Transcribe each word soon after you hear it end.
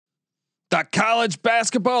The college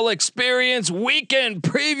basketball experience weekend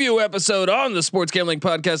preview episode on the Sports Gambling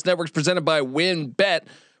Podcast Network presented by WynnBET.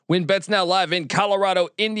 WynnBET's now live in Colorado,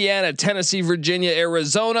 Indiana, Tennessee, Virginia,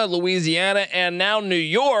 Arizona, Louisiana, and now New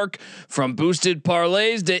York. From boosted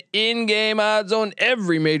parlays to in-game odds on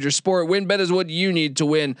every major sport, WynnBET is what you need to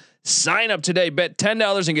win. Sign up today, bet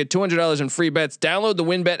 $10 and get $200 in free bets. Download the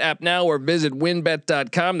WynnBET app now or visit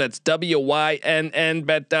wynnbet.com. That's WYNNBet.com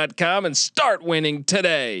and start winning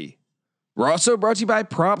today. We're also brought to you by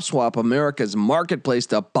PropSwap, America's marketplace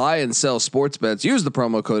to buy and sell sports bets. Use the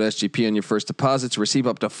promo code SGP on your first deposit to receive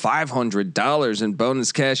up to $500 in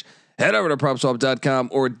bonus cash. Head over to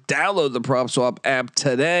PropSwap.com or download the PropSwap app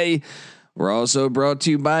today. We're also brought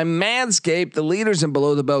to you by Manscaped, the leaders in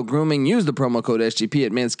below the belt grooming. Use the promo code SGP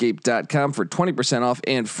at manscaped.com for 20% off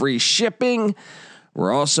and free shipping.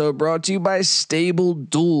 We're also brought to you by Stable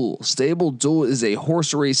Duel. Stable Duel is a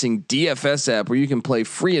horse racing DFS app where you can play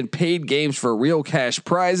free and paid games for real cash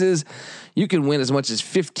prizes. You can win as much as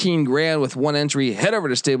 15 grand with one entry. Head over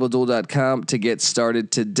to StableDuel.com to get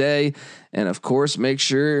started today. And of course, make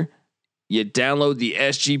sure you download the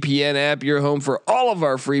SGPN app. You're home for all of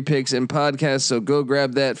our free picks and podcasts. So go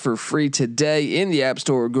grab that for free today in the App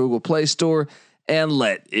Store or Google Play Store and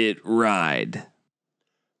let it ride.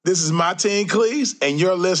 This is Martin Cleese, and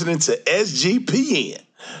you're listening to SGPN.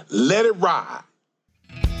 Let it ride.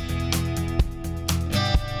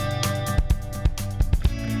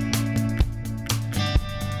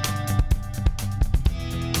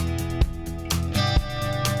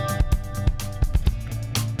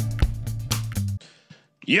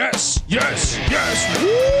 Yes, yes, yes. Woo!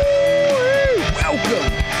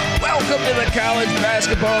 Welcome to the college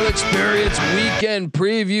basketball experience weekend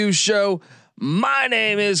preview show. My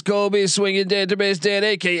name is Colby Swinging Database Dan,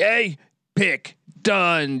 aka Pick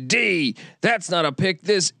Dundee. That's not a pick.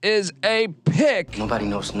 This is a pick. Nobody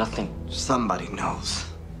knows nothing. Somebody knows.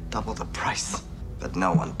 Double the price, but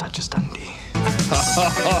no one touches Dundee.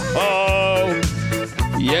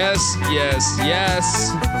 Yes.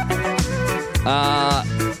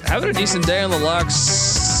 Having a decent day on the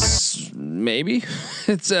locks, maybe.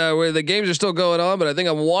 It's where the games are still going on, but I think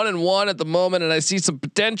I'm 1-1 at the moment, and I see some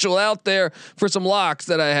potential out there for some locks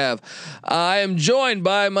that I have. I am joined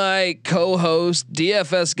by my co-host,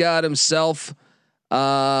 DFS God himself.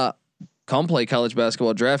 Come play college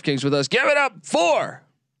basketball DraftKings with us. Give it up for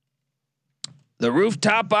the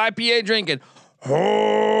rooftop IPA drinking,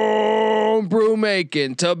 homebrew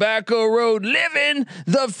making, Tobacco Road living,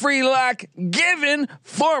 the free lock giving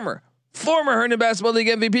former Herndon Basketball League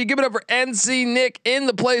MVP. Give it up for NC Nick in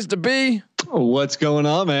the place to be. What's going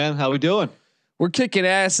on, man? How we doing? We're kicking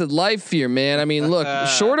ass at life here, man. I mean, look,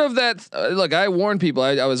 short of that, look, I warned people.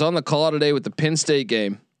 I was on the call today with the Penn State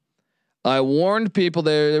game. I warned people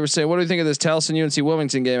there. They were saying, what do you think of this Towson UNC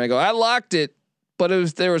Wilmington game? I go, I locked it, but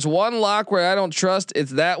there was one lock where I don't trust.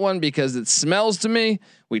 It's that one because it smells to me.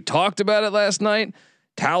 We talked about it last night.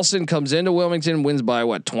 Towson comes into Wilmington, wins by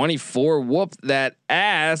 24. Whoop that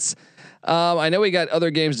ass. I know we got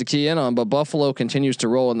other games to key in on, but Buffalo continues to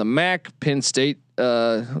roll in the MAC. Penn State,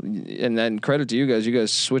 and then credit to you guys. You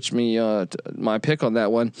guys switched me my pick on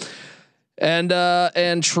that one. And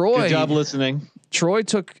Troy. Good job listening. Troy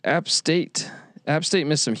took App State. App State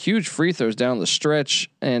missed some huge free throws down the stretch,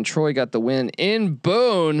 and Troy got the win in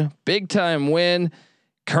Boone. Big time win.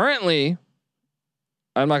 Currently,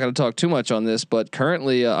 I'm not going to talk too much on this, but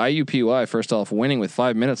currently IUPUI first off winning with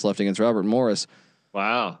 5 minutes left against Robert Morris.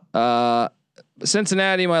 Wow.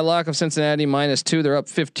 Cincinnati, my lock of Cincinnati -2. They're up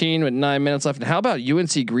 15 with 9 minutes left. And how about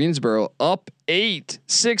UNC Greensboro up 8,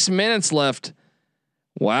 6 minutes left?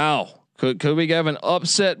 Wow. Could we have an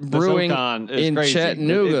upset brewing in crazy.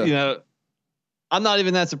 Chattanooga? I'm not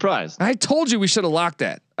even that surprised. I told you we should have locked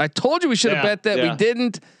that. I told you we should have bet that. We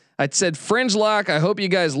didn't. I said fringe lock. I hope you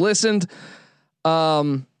guys listened.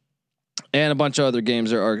 And a bunch of other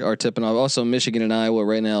games are tipping off. Also, Michigan and Iowa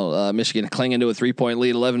right now. Michigan clinging to a 3-point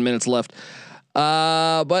lead. 11 minutes left.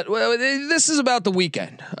 But this is about the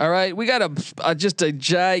weekend. All right, we got just a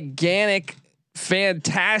gigantic,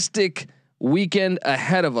 fantastic weekend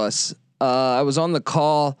ahead of us. I was on the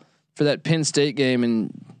call for that Penn State game,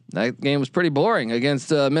 and that game was pretty boring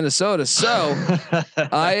against Minnesota. So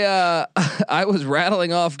I was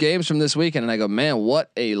rattling off games from this weekend, and I go, man,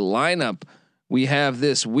 what a lineup we have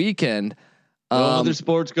this weekend. No other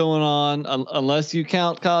sports going on unless you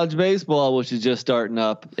count college baseball, which is just starting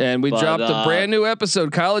up. And we dropped a brand new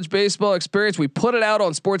episode, College Baseball Experience. We put it out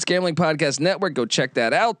on Sports Gambling Podcast Network. Go check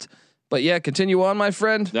that out. But yeah, continue on, my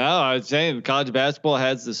friend. No, I was saying college basketball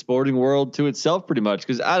has the sporting world to itself pretty much,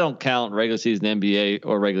 because I don't count regular season NBA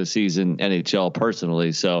or regular season NHL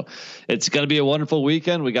personally. So it's going to be a wonderful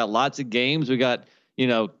weekend. We got lots of games. We got,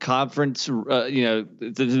 conference,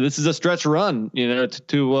 this is a stretch run,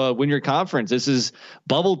 to win your conference. This is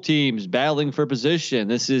bubble teams battling for position.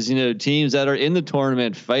 This is, teams that are in the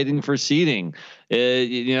tournament fighting for seeding.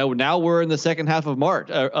 Now we're in the second half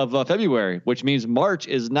of February, which means March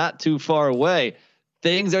is not too far away.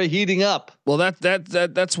 Things are heating up. Well,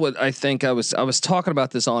 that's what I think. I was talking about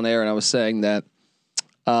this on air, and I was saying that,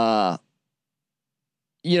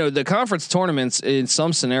 the conference tournaments in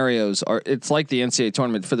some scenarios it's like the NCAA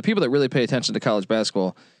tournament for the people that really pay attention to college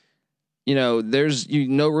basketball. There's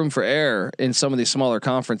no room for error in some of these smaller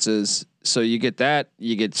conferences. So you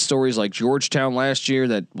get stories like Georgetown last year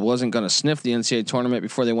that wasn't going to sniff the NCAA tournament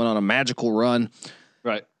before they went on a magical run.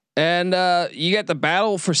 Right. And you get the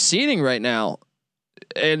battle for seeding right now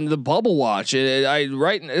and the bubble watch.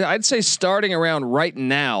 I'd say starting around right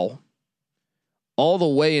now, all the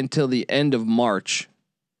way until the end of March,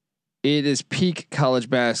 it is peak college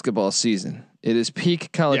basketball season. It is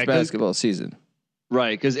peak college basketball season.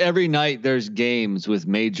 Right. Because every night there's games with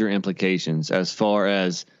major implications as far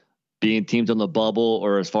as being teams on the bubble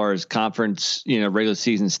or as far as conference, regular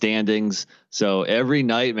season standings. So every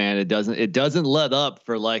night, man, it doesn't let up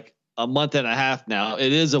for like a month and a half now.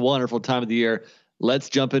 It is a wonderful time of the year. Let's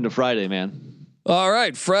jump into Friday, man. All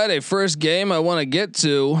right. Friday, first game I want to get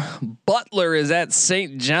to. Butler is at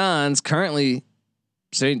St. John's. Currently,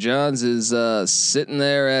 St. John's is sitting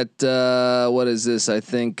there at what is this? I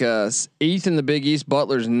think 8th in the Big East.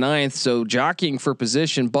 Butler's 9th. So jockeying for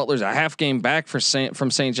position. Butler's a half game back from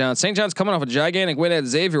St. John's. St. John's coming off a gigantic win at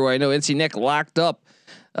Xavier, where I know NC Nick locked up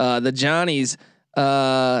the Johnnies,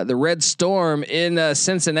 the Red Storm in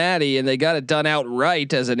Cincinnati, and they got it done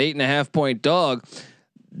outright as an 8.5 point dog.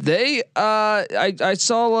 They I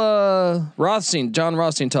saw John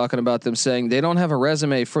Rothstein talking about them, saying they don't have a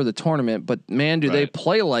resume for the tournament, but man, do they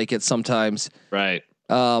play like it sometimes. Right.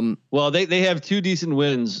 Well, they have 2 decent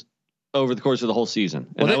wins over the course of the whole season.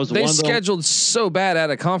 And well, they scheduled so bad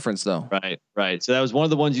out of conference though. Right. So that was one of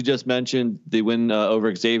the ones you just mentioned. They win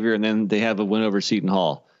over Xavier, and then they have a win over Seton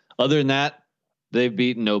Hall. Other than that, they've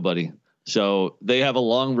beaten nobody. So they have a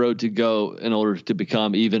long road to go in order to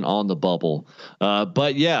become even on the bubble.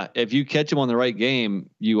 But yeah, if you catch them on the right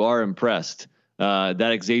game, you are impressed.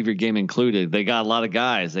 That Xavier game included. They got a lot of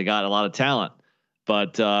guys. They got a lot of talent.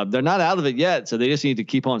 But they're not out of it yet, so they just need to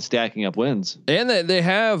keep on stacking up wins. And they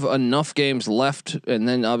have enough games left, and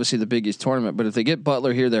then obviously the Big East tournament. But if they get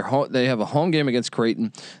Butler here, they have a home game against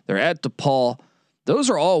Creighton. They're at DePaul.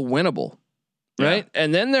 Those are all winnable, right? Yeah.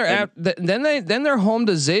 And then they're home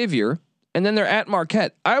to Xavier. And then they're at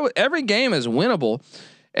Marquette. Every game is winnable,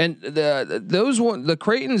 and the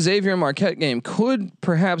Creighton, Xavier, and Marquette game could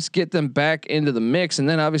perhaps get them back into the mix. And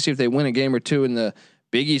then obviously if they win a game or two in the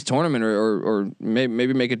Big East tournament, or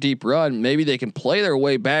maybe make a deep run, maybe they can play their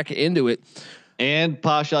way back into it. And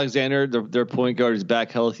Posh Alexander, their point guard, is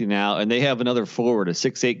back healthy now, and they have another forward, a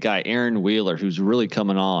 6'8" guy, Aaron Wheeler, who's really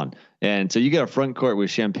coming on. And so you got a front court with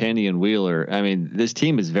Champagnie and Wheeler. I mean, this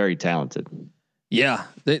team is very talented. Yeah.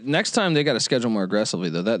 Next time they got to schedule more aggressively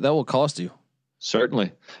though. That will cost you.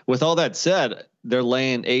 Certainly. With all that said, they're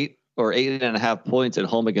laying 8 or 8.5 points at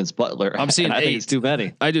home against Butler. I'm seeing 8. I think it's too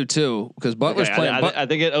many. I do too, because Butler's playing. I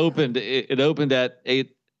think it opened at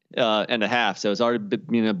 8.5. So it's already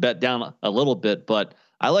bet down a little bit, but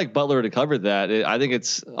I like Butler to cover that. I think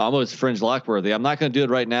it's almost fringe lock worthy. I'm not going to do it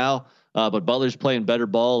right now, but Butler's playing better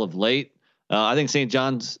ball of late. I think St.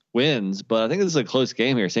 John's wins, but I think this is a close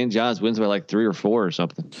game here. St. John's wins by like 3 or 4 or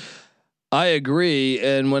something. I agree.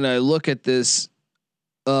 And when I look at this,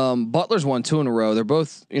 Butler's won 2 in a row. They're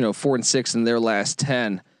both, 4 and 6 in their last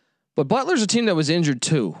 10, but Butler's a team that was injured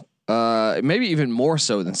too. Maybe even more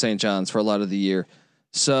so than St. John's for a lot of the year.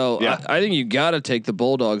 So yeah. I think you got to take the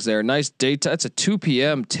Bulldogs there. Nice date. That's a 2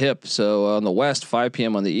 p.m. tip. So on the West, 5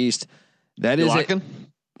 p.m. on the East. That is it.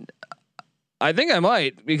 I think I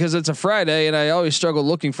might, because it's a Friday and I always struggle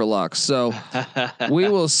looking for locks. So we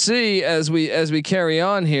will see as we carry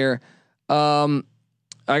on here. I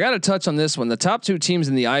got to touch on this one. The top 2 teams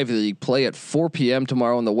in the Ivy League play at 4 p.m.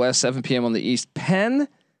 tomorrow on the West, 7 p.m. on the East. Penn,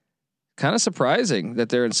 kind of surprising that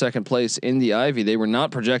they're in second place in the Ivy. They were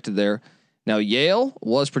not projected there. Now Yale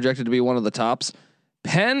was projected to be one of the tops.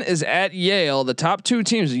 Penn is at Yale. The top 2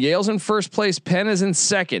 teams. Yale's in first place. Penn is in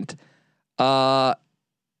second.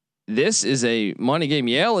 This is a money game.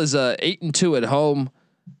 Yale is 8-2 at home,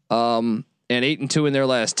 and 8-2 in their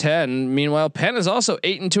last 10. Meanwhile, Penn is also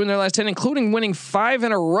 8-2 in their last 10, including winning 5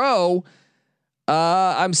 in a row.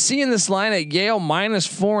 I'm seeing this line at Yale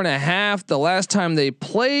 -4.5. The last time they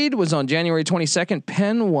played was on January 22nd.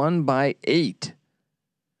 Penn won by 8.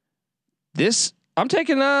 I'm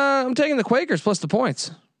taking the Quakers plus the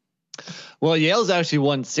points. Well, Yale's actually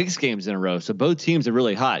won 6 games in a row, so both teams are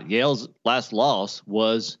really hot. Yale's last loss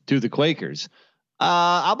was to the Quakers.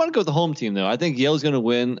 I'm going to go with the home team, though. I think Yale's going to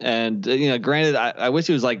win. And, granted, I wish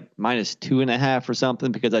it was like -2.5 or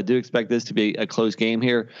something, because I do expect this to be a close game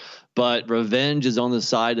here. But revenge is on the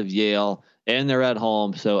side of Yale, and they're at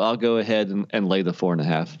home. So I'll go ahead and lay the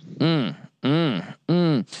 4.5.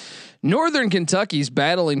 Northern Kentucky's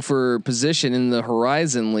battling for position in the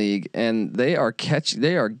Horizon League, and they are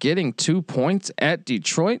getting 2 points at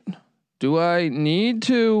Detroit. Do I need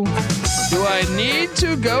to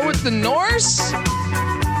go with the Norse?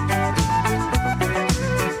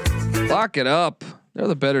 Lock it up. They're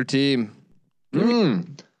the better team.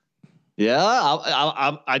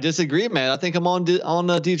 Yeah, I disagree, man. I think I'm on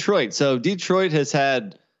Detroit. So Detroit has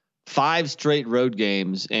had 5 straight road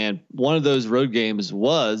games, and one of those road games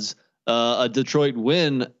was a Detroit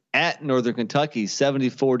win at Northern Kentucky,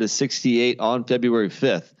 74-68 on February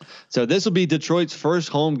 5th. So this will be Detroit's first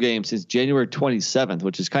home game since January 27th,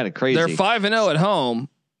 which is kind of crazy. They're 5-0 at home,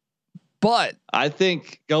 but I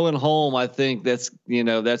think going home, that's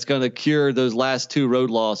going to cure those last 2 road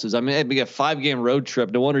losses. I mean, we got a 5-game road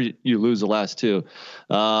trip. No wonder you lose the last 2.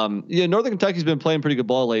 Northern Kentucky's been playing pretty good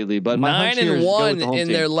ball lately, but 9-1 in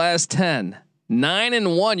their last 10.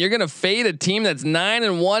 9-1. You're going to fade a team that's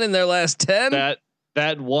 9-1 in their last 10.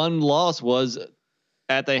 That one loss was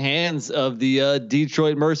at the hands of the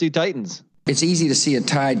Detroit Mercy Titans. It's easy to see a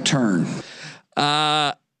tide turn.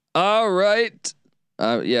 All right.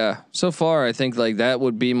 Yeah. So far, I think like that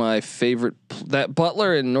would be my favorite. That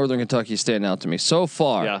Butler and Northern Kentucky stand out to me so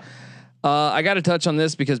far. Yeah. I got to touch on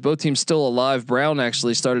this because both teams still alive. Brown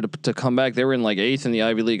actually started to come back. They were in like 8th in the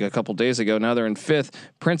Ivy League a couple days ago. Now they're in 5th.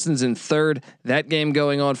 Princeton's in 3rd. That game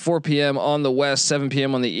going on 4 p.m. on the West, 7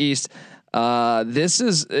 p.m. on the East. This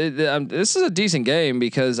is a decent game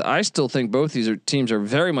because I still think both these teams are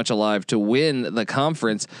very much alive to win the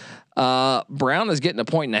conference. Brown is getting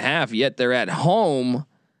 1.5, yet they're at home.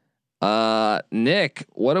 Nick,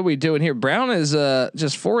 what are we doing here? Brown is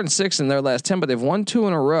just 4-6 in their last 10, but they've won 2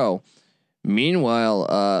 in a row.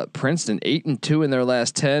 Meanwhile, Princeton 8-2 in their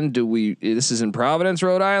last 10. This is in Providence,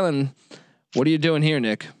 Rhode Island. What are you doing here,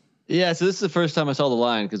 Nick? Yeah, so this is the first time I saw the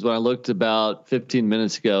line because when I looked about 15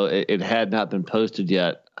 minutes ago, it had not been posted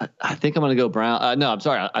yet. I think I'm going to go Brown. No, I'm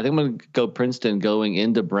sorry. I think I'm going to go Princeton going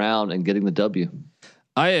into Brown and getting the W.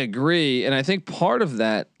 I agree, and I think part of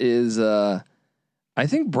that is I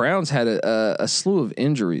think Brown's had a slew of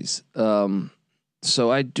injuries.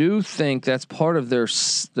 So I do think that's part of their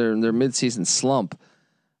midseason slump.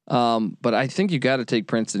 But I think you got to take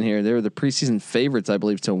Princeton here. They're the preseason favorites, I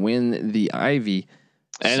believe, to win the Ivy.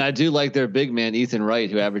 And I do like their big man, Ethan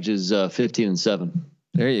Wright, who averages 15-7.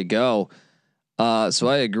 There you go. So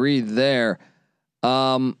I agree there.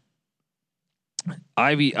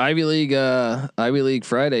 Ivy League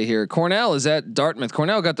Friday here. Cornell is at Dartmouth.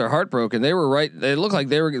 Cornell got their heart broken. They were right. They looked like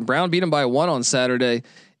Brown beat them by 1 on Saturday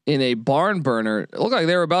in a barn burner. It looked like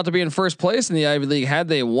they were about to be in first place in the Ivy League. Had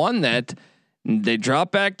they won that, they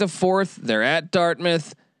drop back to 4th. They're at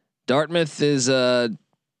Dartmouth. Dartmouth is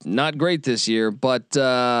not great this year, but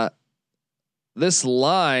this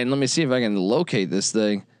line, let me see if I can locate this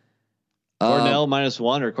thing. Cornell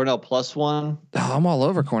 -1 or Cornell +1. Oh, I'm all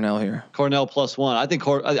over Cornell here. Cornell +1. I think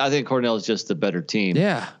Cornell is just the better team.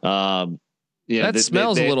 Yeah. That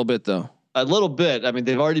smells a little bit though. A little bit. I mean,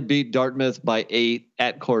 they've already beat Dartmouth by 8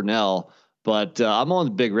 at Cornell, but I'm on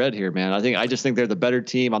the Big Red here, man. I just think they're the better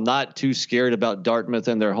team. I'm not too scared about Dartmouth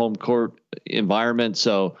and their home court environment.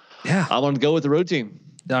 So yeah, I'm going to go with the road team.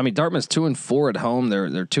 I mean, Dartmouth's 2-4 at home.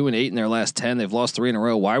 They're 2-8 in their last 10. They've lost 3 in a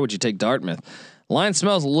row. Why would you take Dartmouth? Line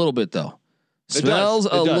smells a little bit though. Smells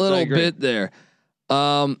a little bit there.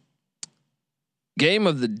 Game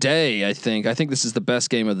of the day, I think. I think this is the best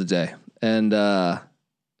game of the day. And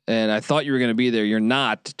I thought you were going to be there. You're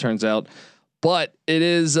not, turns out. But it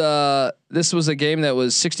is this was a game that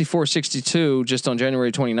was 64-62 just on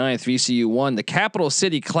January 29th. VCU won the Capital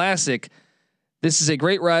City Classic. This is a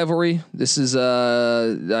great rivalry. This is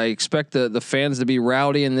I expect the fans to be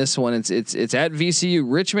rowdy in this one. It's at VCU,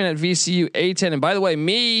 Richmond at VCU, A10. And by the way,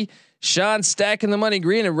 me, Sean Stacking the Money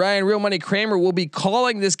Green, and Ryan Real Money Kramer will be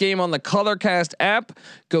calling this game on the Colorcast app.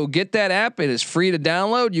 Go get that app. It is free to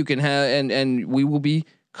download. You can have and we will be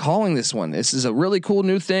calling this one. This is a really cool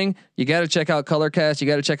new thing. You got to check out Colorcast. You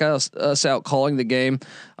got to check us out calling the game.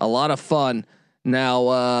 A lot of fun.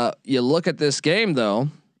 Now you look at this game though.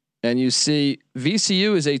 and you see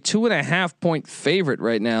VCU is a 2.5 point favorite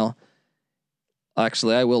right now.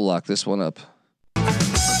 Actually, I will lock this one up.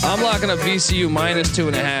 I'm locking up VCU minus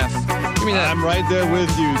 2.5. Give me that. I'm right there with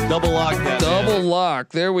you. Double lock that. Double lock.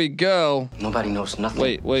 There we go. Nobody knows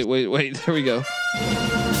nothing. Wait. There we go.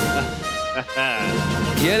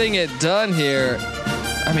 Getting it done here.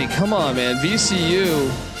 I mean, come on, man. VCU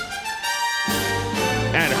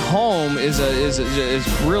at home is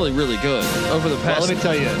really good over the past. Well, let me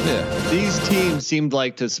tell you, these teams seemed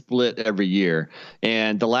like to split every year,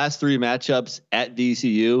 and the last 3 matchups at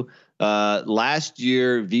VCU. Last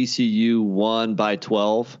year, VCU won by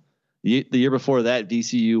 12. The year before that,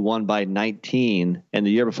 VCU won by 19, and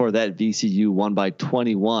the year before that, VCU won by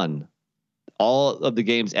 21. All of the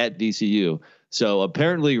games at VCU. So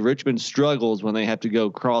apparently, Richmond struggles when they have to go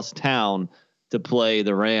cross town to play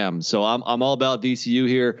the Rams. So I'm all about VCU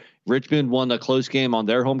here. Richmond won a close game on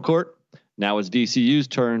their home court. Now it's VCU's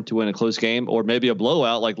turn to win a close game, or maybe a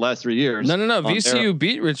blowout like last 3 years. No. VCU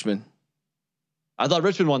beat Richmond. I thought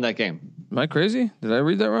Richmond won that game. Am I crazy? Did I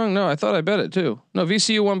read that wrong? No, I thought I bet it too. No,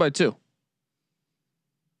 VCU won by 2.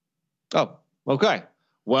 Oh, okay.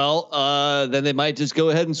 Well, then they might just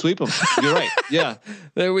go ahead and sweep them. You're right. Yeah,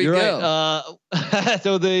 there we go. Right.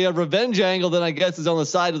 So the revenge angle then I guess is on the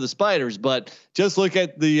side of the Spiders, but just look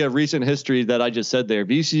at the recent history that I just said there.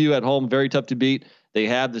 VCU at home, very tough to beat. They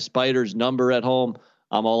have the Spiders number at home.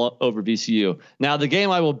 I'm all over VCU. Now the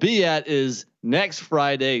game I will be at is next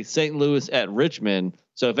Friday, St. Louis at Richmond.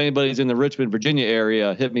 So if anybody's in the Richmond, Virginia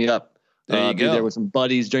area, hit me up. There you go. Be there with some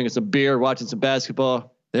buddies, drinking some beer, watching some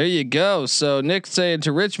basketball. There you go. So Nick's saying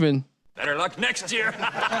to Richmond, better luck next year.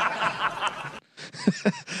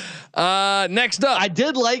 Next up, I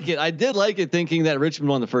did like it thinking that Richmond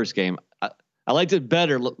won the first game. I liked it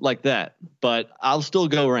better like that, but I'll still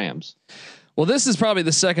go Rams. Well, this is probably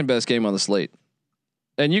the second best game on the slate.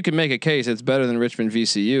 And you can make a case it's better than Richmond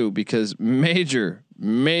VCU because major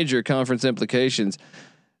conference implications.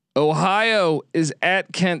 Ohio is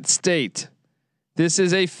at Kent State. This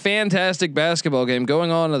is a fantastic basketball game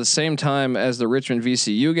going on at the same time as the Richmond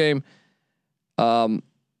VCU game.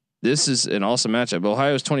 This is an awesome matchup.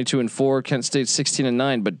 Ohio's 22-4, Kent State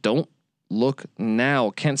 16-9, but don't look now.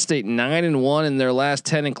 Kent State 9-1 in their last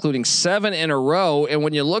 10, including 7 in a row. And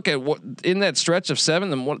when you look at what in that stretch of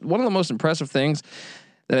 7, one of the most impressive things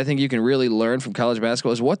that I think you can really learn from college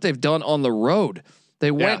basketball is what they've done on the road.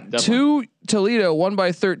 They went to Toledo, won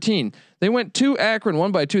by 13. They went to Akron,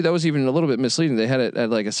 won by 2. That was even a little bit misleading. They had it at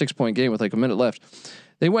like a 6-point game with like a minute left.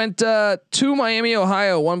 They went to Miami,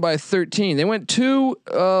 Ohio, won by 13. They went to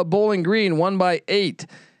Bowling Green, won by 8.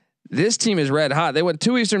 This team is red hot. They went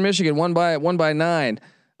to Eastern Michigan, won by 9.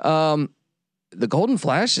 The Golden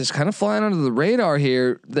Flash is kind of flying under the radar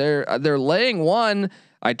here. They're laying 1.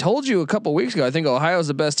 I told you a couple weeks ago. I think Ohio's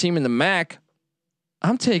the best team in the MAC.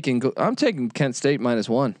 I'm taking Kent State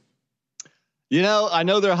 -1. You know, I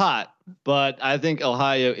know they're hot, but I think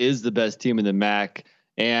Ohio is the best team in the MAC,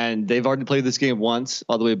 and they've already played this game once,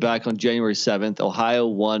 all the way back on January 7th. Ohio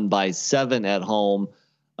won by 7 at home.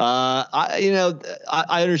 I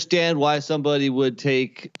understand why somebody would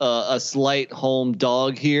take a slight home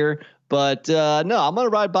dog here, but no, I'm going to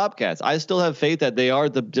ride Bobcats. I still have faith that they are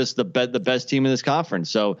the best team in this conference,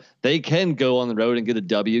 so they can go on the road and get a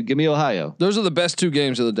W. Give me Ohio. Those are the best 2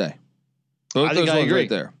 games of the day. Both I think those I ones agree. right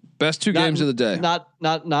there. Best 2 games of the day. Not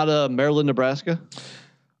Maryland, Nebraska.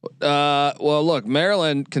 Well, look,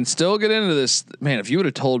 Maryland can still get into this. Man, if you would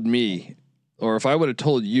have told me, or if I would have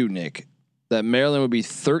told you, Nick, that Maryland would be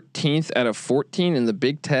 13th out of 14 in the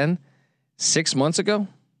Big Ten 6 months ago,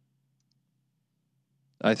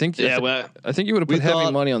 I think you would have put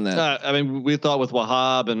heavy money on that. We thought with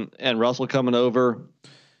Wahab and Russell coming over,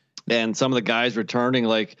 and some of the guys returning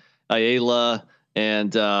like Ayala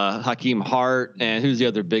and Hakeem Hart, and who's the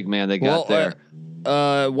other big man they got there?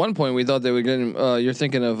 At one point we thought they would get him. You're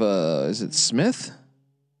thinking of is it Smith?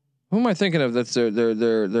 Who am I thinking of? That's their.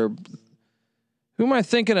 Who am I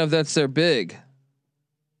thinking of? That's their big.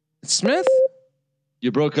 Smith?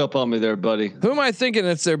 You broke up on me there, buddy. Who am I thinking?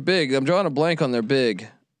 It's their big. I'm drawing a blank on their big.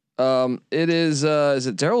 It is. Is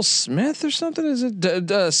it Daryl Smith or something? Is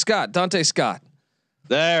it Scott? Dante Scott.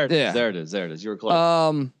 There it is. You were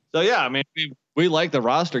close. So yeah, I mean, we like the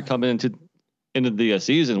roster coming into the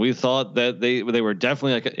season. We thought that they were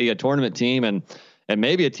definitely like a tournament team and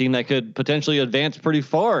maybe a team that could potentially advance pretty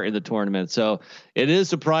far in the tournament. So it is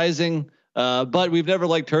surprising, but we've never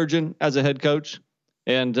liked Turgeon as a head coach.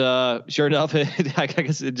 And sure enough, I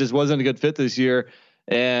guess it just wasn't a good fit this year,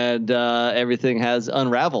 and everything has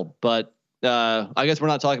unraveled. But I guess we're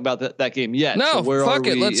not talking about that game yet. No, so where fuck are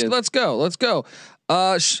it. we Let's go.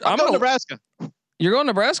 I'm going Nebraska. You're going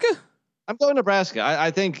Nebraska? I'm going Nebraska.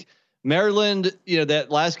 I think Maryland,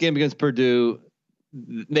 that last game against Purdue,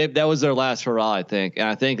 that was their last hurrah, I think. And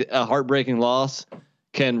I think a heartbreaking loss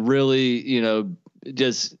can really,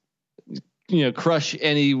 just, crush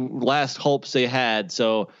any last hopes they had.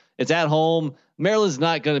 So it's at home. Maryland's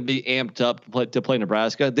not going to be amped up to play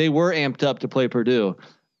Nebraska. They were amped up to play Purdue.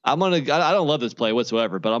 I don't love this play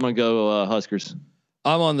whatsoever, but I'm going to go Huskers.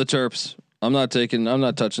 I'm on the Terps. I'm not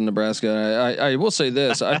touching Nebraska. I will say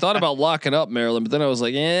this. I thought about locking up Maryland, but then I was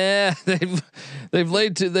like, yeah, they've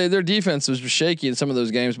laid their defense was shaky in some of those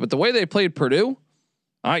games, but the way they played Purdue,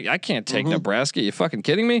 I can't take Nebraska. You fucking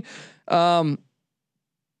kidding me? Well,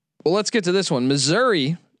 let's get to this one.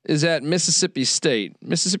 Missouri is at Mississippi State.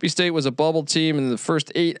 Mississippi State was a bubble team in the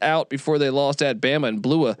first 8 out before they lost at Bama and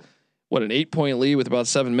blew an 8-point lead with about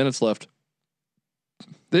 7 minutes left.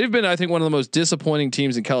 They've been, I think, one of the most disappointing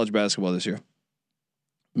teams in college basketball this year.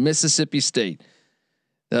 Mississippi State.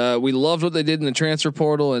 We loved what they did in the transfer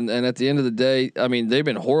portal, and at the end of the day, I mean, they've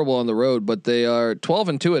been horrible on the road, but they are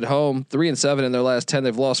 12-2 at home, 3-7 in their last 10.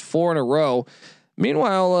 They've lost 4 in a row.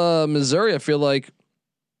 Meanwhile, Missouri, I feel like,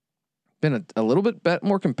 been a little bit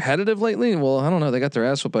more competitive lately. Well, I don't know. They got their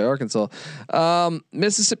ass whooped by Arkansas.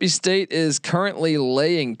 Mississippi State is currently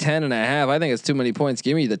laying 10.5. I think it's too many points.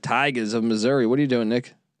 Give me the Tigers of Missouri. What are you doing,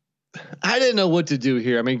 Nick? I didn't know what to do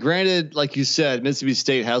here. I mean, granted, like you said, Mississippi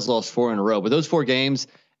State has lost 4 in a row, but those 4 games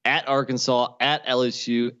at Arkansas, at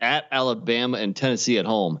LSU, at Alabama, and Tennessee at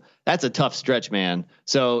home, that's a tough stretch, man.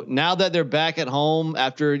 So now that they're back at home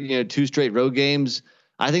after 2 straight road games,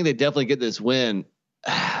 I think they definitely get this win.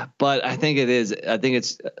 But I think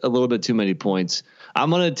it's a little bit too many points. I'm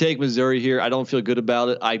going to take Missouri here. I don't feel good about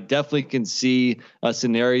it. I definitely can see a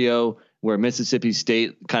scenario where Mississippi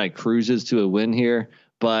State kind of cruises to a win here,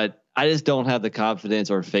 but I just don't have the confidence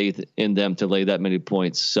or faith in them to lay that many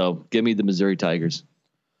points. So give me the Missouri Tigers.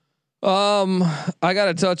 I got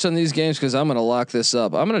to touch on these games because I'm going to lock this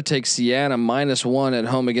up. I'm going to take Siena -1 at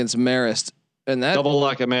home against Marist. And that double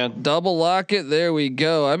lock it, man. Double lock it. There we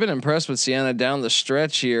go. I've been impressed with Siena down the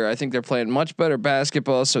stretch here. I think they're playing much better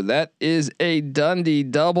basketball. So that is a Dundee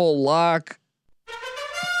double lock.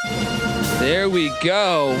 There we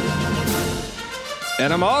go.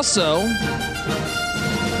 And I'm also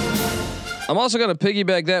going to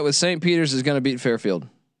piggyback that with St. Peter's is going to beat Fairfield.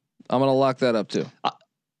 I'm going to lock that up too.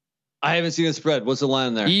 I haven't seen the spread. What's the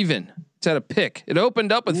line there? Even. It's at a pick. It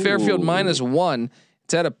opened up with Fairfield -1.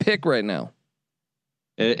 It's at a pick right now.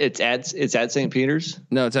 It's at St. Peter's.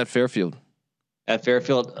 No, it's at Fairfield. At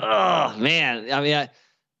Fairfield. Oh man. I mean,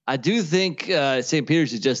 I do think St.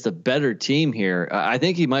 Peter's is just a better team here. I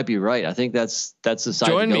think he might be right. I think that's the side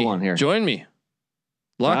to go on here. Join me.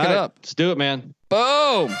 Lock it up. Let's do it, man.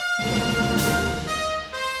 Boom.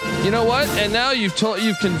 You know what? And now you've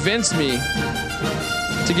convinced me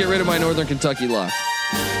to get rid of my Northern Kentucky lock.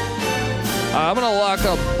 I'm gonna lock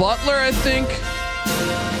up Butler. I think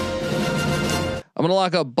I'm gonna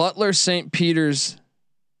lock up Butler, St. Peter's,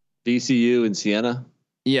 VCU, and Siena.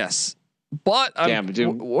 Yes, but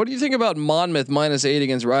what do you think about Monmouth -8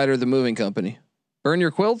 against Ryder, the moving company? Burn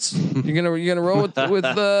your quilts. You're gonna roll with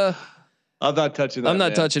I'm not touching that. I'm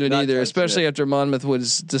not touching it either, especially after Monmouth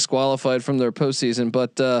was disqualified from their postseason.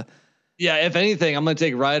 But yeah, if anything, I'm going to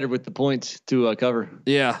take Ryder with the points to cover.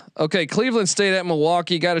 Yeah. Okay. Cleveland State at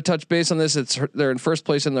Milwaukee. Got to touch base on this. They're in first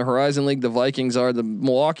place in the Horizon League. The Vikings are. The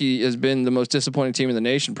Milwaukee has been the most disappointing team in the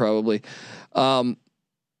nation, probably, or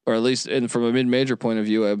at least from a mid-major point of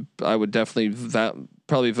view. I would definitely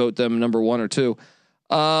probably vote them number 1 or 2.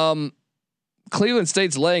 Cleveland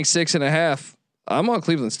State's laying 6.5. I'm on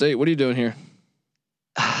Cleveland State. What are you doing here?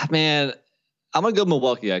 Man, I'm gonna go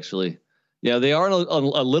Milwaukee. Actually, yeah, they are on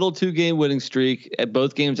a little 2-game winning streak at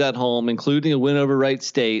both games at home, including a win over Wright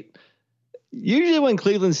State. Usually, when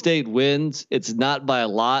Cleveland State wins, it's not by a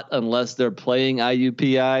lot unless they're playing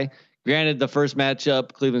IUPI. Granted, the first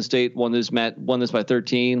matchup, Cleveland State won this by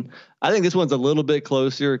 13. I think this one's a little bit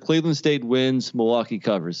closer. Cleveland State wins, Milwaukee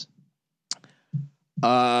covers.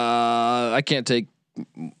 I can't take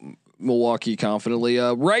Milwaukee confidently.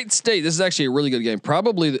 Wright State. This is actually a really good game.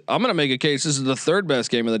 Probably, I'm going to make a case. This is the 3rd best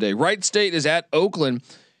game of the day. Wright State is at Oakland.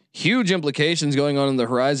 Huge implications going on in the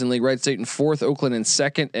Horizon League. Wright State in 4th, Oakland in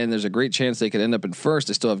 2nd, and there's a great chance they could end up in 1st.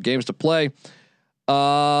 They still have games to play.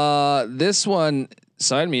 This one,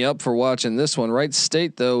 sign me up for watching this one. Wright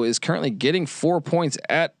State though is currently getting 4 points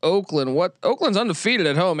at Oakland. Oakland's undefeated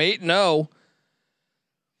at home, 8-0.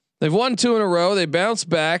 They've won 2 in a row. They bounced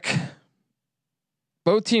back.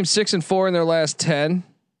 Both teams 6-4 in their last 10.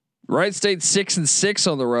 Wright State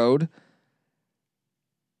 6-6 on the road.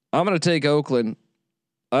 I'm going to take Oakland.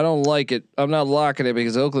 I don't like it. I'm not locking it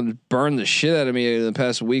because Oakland burned the shit out of me in the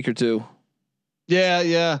past week or two.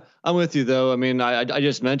 Yeah, I'm with you though. I mean, I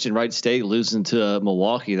just mentioned Wright State losing to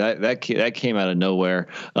Milwaukee. That came out of nowhere.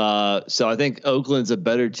 So I think Oakland's a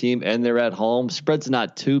better team, and they're at home. Spread's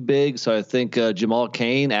not too big, so I think Jamal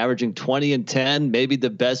Cain averaging 20 and 10, maybe the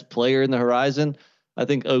best player in the horizon. I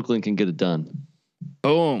think Oakland can get it done.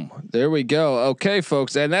 Boom, there we go. Okay,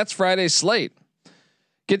 folks, and that's Friday's slate.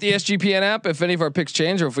 Get the SGPN app. If any of our picks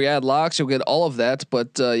change or if we add locks, you'll get all of that.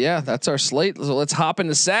 But yeah, that's our slate. So let's hop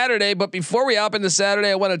into Saturday. But before we hop into Saturday,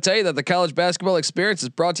 I want to tell you that the college basketball experience is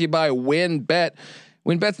brought to you by WynnBET.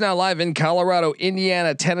 WynnBET's now live in Colorado,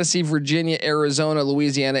 Indiana, Tennessee, Virginia, Arizona,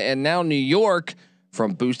 Louisiana, and now New York.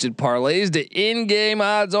 From boosted parlays to in-game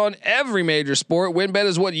odds on every major sport, WynnBET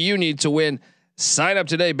is what you need to win. Sign up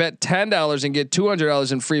today, bet $10 and get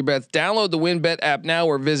 $200 in free bets. Download the WynnBET app now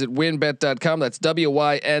or visit wynnbet.com. That's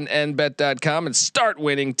WYNNBet.com and start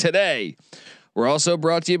winning today. We're also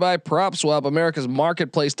brought to you by PropSwap, America's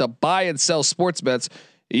marketplace to buy and sell sports bets.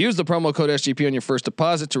 Use the promo code SGP on your first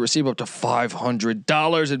deposit to receive up to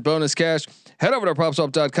 $500 in bonus cash. Head over to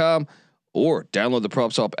PropSwap.com or download the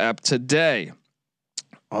PropSwap app today.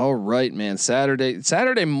 All right, man.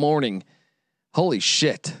 Saturday morning. Holy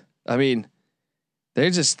shit. I mean, They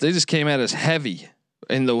just came at us heavy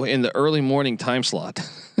in the early morning time slot.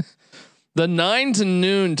 The 9 to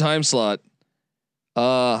noon time slot.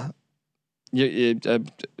 I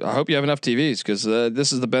hope you have enough TVs because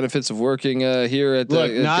this is the benefits of working here at.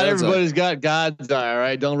 Look, not everybody's got God's eye. All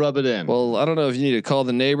right, don't rub it in. Well, I don't know if you need to call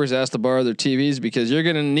the neighbors, ask to borrow their TVs because you're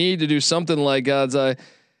going to need to do something like God's eye.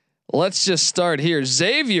 Let's just start here.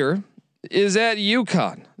 Xavier is at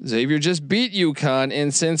UConn. Xavier just beat UConn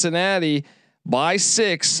in Cincinnati by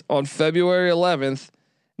 6 on February 11th.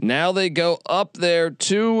 Now they go up there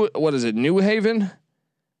to what is it, New Haven?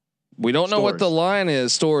 We don't know what the line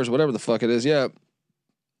is. Stores, whatever the fuck it is. Yeah.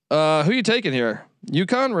 Who you taking here?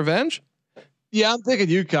 UConn revenge? Yeah, I'm thinking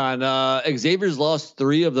UConn. Xavier's lost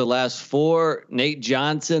 3 of the last 4. Nate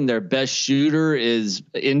Johnson, their best shooter, is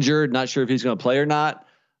injured. Not sure if he's going to play or not.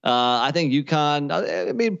 I think UConn.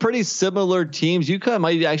 I mean, pretty similar teams. UConn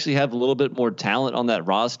might actually have a little bit more talent on that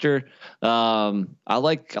roster. I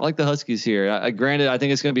like the Huskies here. Granted, I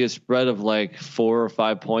think it's going to be a spread of like 4 or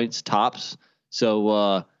 5 points tops.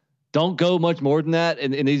 So don't go much more than that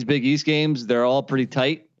in these Big East games. They're all pretty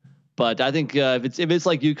tight. But I think if it's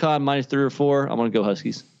like UConn minus 3 or 4, I'm going to go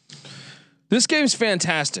Huskies. This game's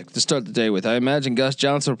fantastic to start the day with. I imagine Gus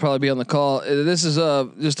Johnson will probably be on the call. This is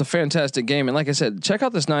just a fantastic game. And like I said, check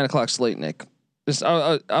out this 9 o'clock slate, Nick.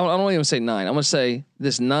 I don't even say 9. I'm going to say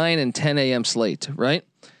this 9 and 10 a.m. slate, right?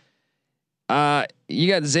 You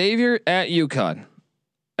got Xavier at UConn.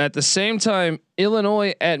 At the same time,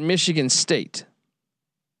 Illinois at Michigan State.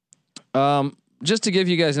 Just to give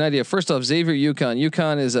you guys an idea, first off, Xavier UConn.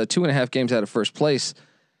 UConn is 2.5 games out of first place.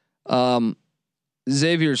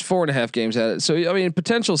 Xavier's 4.5 games at it. So I mean,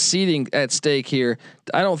 potential seeding at stake here.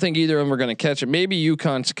 I don't think either of them are going to catch it. Maybe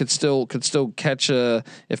UConn could still catch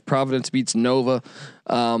if Providence beats Nova.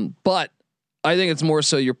 But I think it's more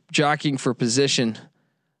so you're jockeying for position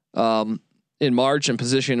in March and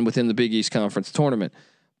position within the Big East Conference tournament.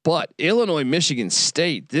 But Illinois, Michigan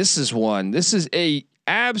State, this is a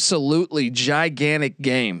absolutely gigantic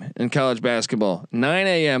game in college basketball. 9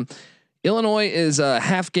 a.m. Illinois is a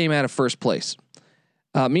half game out of first place.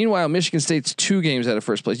 Meanwhile, Michigan State's 2 games out of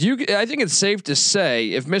first place. I think it's safe to say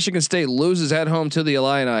if Michigan State loses at home to the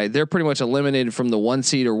Illini, they're pretty much eliminated from the 1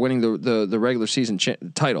 seed or winning the regular season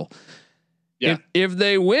title. Yeah. If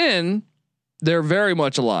they win, they're very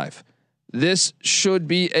much alive. This should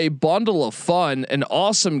be a bundle of fun, an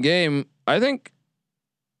awesome game. I think.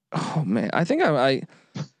 Oh man, I think I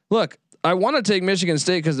look. I want to take Michigan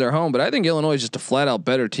State because they're home, but I think Illinois is just a flat out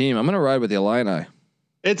better team. I'm going to ride with the Illini.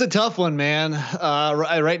 It's a tough one, man.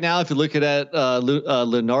 Right now, if you look at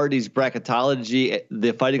Lunardi's bracketology,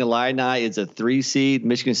 the Fighting Illini is a 3 seed.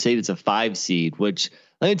 Michigan State is a 5 seed. Which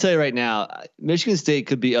let me tell you right now, Michigan State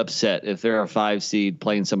could be upset if they're a 5 seed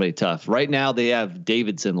playing somebody tough. Right now, they have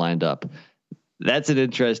Davidson lined up. That's an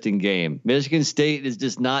interesting game. Michigan State is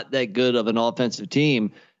just not that good of an offensive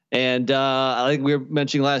team. And I think we were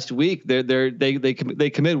mentioning last week, they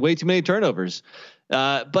commit way too many turnovers.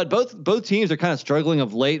 But both teams are kind of struggling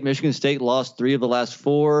of late. Michigan State lost 3 of the last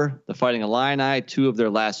 4. The Fighting Illini 2 of their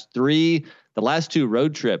last 3. The last 2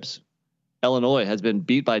 road trips, Illinois has been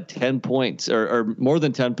beat by 10 points or more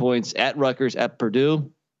than 10 points at Rutgers, at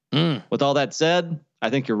Purdue. With all that said, I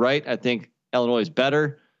think you're right. I think Illinois is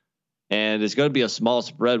better, and it's going to be a small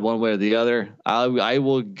spread one way or the other. I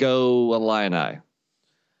will go Illini.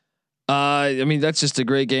 I mean, that's just a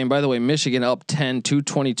great game. By the way, Michigan up 10,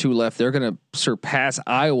 2:22 left. They're going to surpass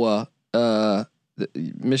Iowa.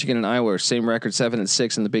 Michigan and Iowa are same record,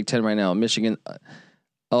 7-6 in the Big Ten right now. Michigan,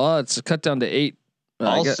 it's cut down to 8.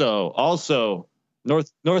 Also,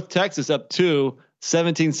 North Texas up 2,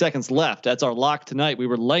 17 seconds left. That's our lock tonight. We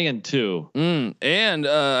were laying 2. And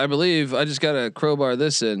I believe I just got to crowbar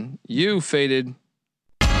this in. You faded.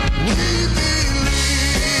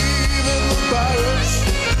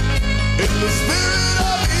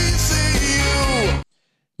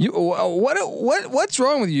 What's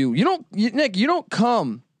wrong with you? Nick, you don't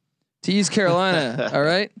come to East Carolina, all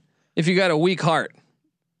right? If you got a weak heart.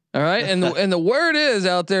 All right? And the word is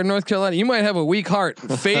out there in North Carolina, you might have a weak heart.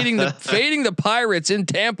 Fading the Pirates in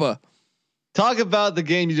Tampa. Talk about the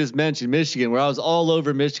game you just mentioned, Michigan, where I was all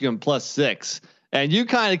over Michigan +6. And you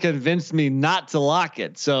kind of convinced me not to lock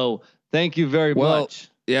it. So thank you very much.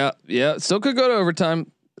 Yeah. Still could go to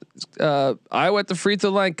overtime. Iowa at the free throw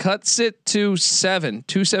line cuts it to 7.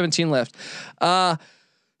 2:17 left.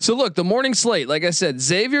 So look, the morning slate, like I said,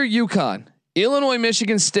 Xavier, UConn, Illinois,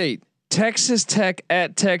 Michigan State, Texas Tech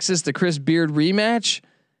at Texas, the Chris Beard rematch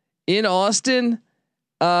in Austin.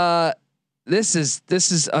 This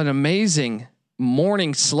is an amazing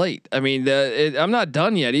morning slate. I mean, I'm not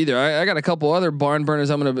done yet either. I got a couple other barn burners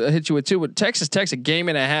I'm going to hit you with too. But Texas Tech's a game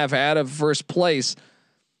and a half out of first place.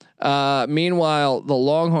 Meanwhile, the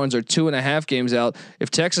Longhorns are 2.5 games out.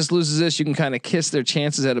 If Texas loses this, you can kind of kiss their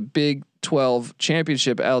chances at a Big 12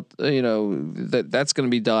 championship out. You know that's going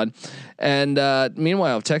to be done. And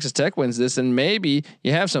meanwhile, if Texas Tech wins this, then maybe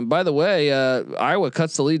you have some. By the way, Iowa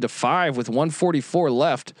cuts the lead to 5 with 1:44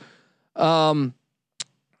 left.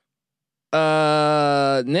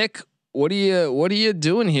 Nick, what are you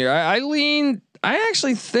doing here? I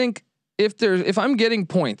actually think if I'm getting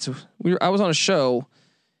points, I was on a show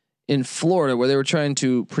in Florida where they were trying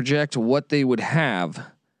to project what they would have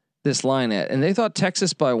this line at, and they thought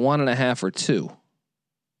Texas by 1.5 or 2.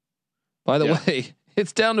 By the way,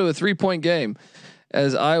 it's down to a 3-point game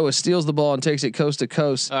as Iowa steals the ball and takes it coast to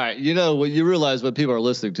coast. All right, you realize when people are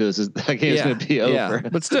listening to this is that game's going to be over. Yeah,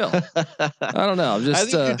 but still, I don't know. I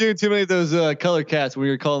think you're doing too many of those color cats when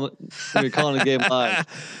you're calling a game live.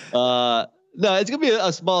 No, it's gonna be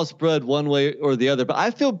a small spread one way or the other, but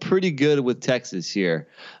I feel pretty good with Texas here.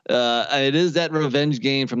 It is that revenge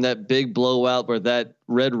game from that big blowout where that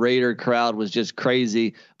Red Raider crowd was just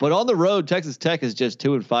crazy. But on the road, Texas Tech is just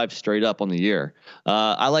 2-5 straight up on the year.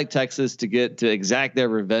 I like Texas to exact their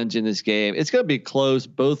revenge in this game. It's gonna be close,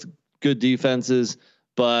 both good defenses,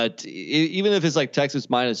 but even if it's like Texas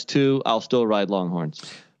 -2, I'll still ride Longhorns.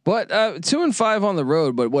 But 2-5 on the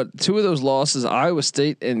road. But what 2 of those losses, Iowa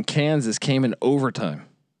State and Kansas, came in overtime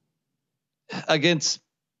against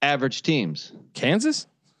average teams. Kansas?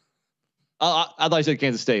 I thought you said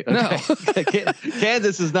Kansas State. Okay. No,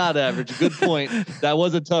 Kansas is not average. Good point. That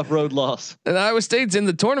was a tough road loss. And Iowa State's in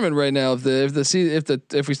the tournament right now.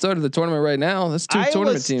 If we started the tournament right now, that's 2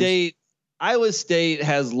 tournament teams. Iowa State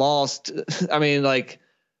has lost. I mean, like,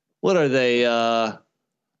 what are they?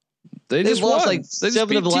 They just lost won. Like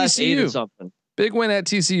 7 of the last 8 or something. Big win at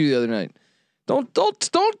TCU the other night. Don't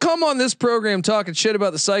come on this program talking shit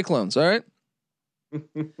about the Cyclones. All right.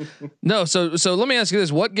 No. So let me ask you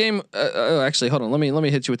this: what game? Actually, hold on. Let me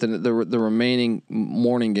hit you with the remaining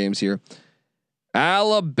morning games here.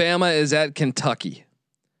 Alabama is at Kentucky.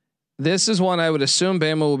 This is one I would assume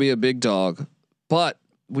Bama will be a big dog, but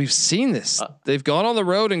we've seen this. They've gone on the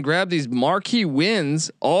road and grabbed these marquee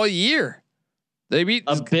wins all year. They beat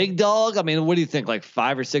a big dog. I mean, what do you think? Like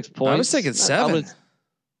 5 or 6 points? I was thinking 7.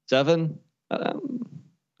 7.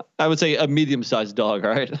 I would say a medium-sized dog.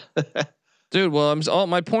 All right, dude. Well,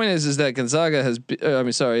 my point is that Gonzaga has.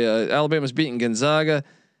 Alabama's beaten Gonzaga.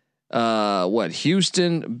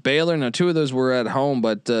 Houston, Baylor. Now 2 of those were at home,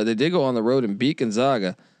 but they did go on the road and beat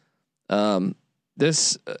Gonzaga.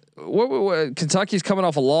 Kentucky's coming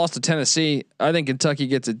off a loss to Tennessee. I think Kentucky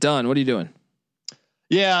gets it done. What are you doing?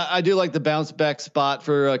 Yeah, I do like the bounce back spot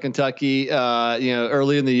for Kentucky.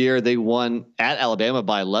 Early in the year they won at Alabama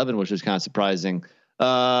by 11, which was kind of surprising.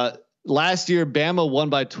 Last year, Bama won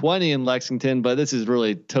by 20 in Lexington, but this is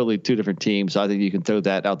really totally 2 different teams. So I think you can throw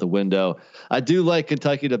that out the window. I do like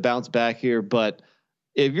Kentucky to bounce back here, but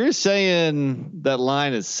if you're saying that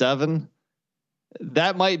line is 7,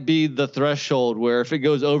 that might be the threshold where if it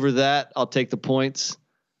goes over that, I'll take the points.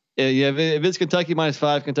 If it's Kentucky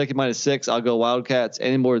 -5, Kentucky -6, I'll go Wildcats.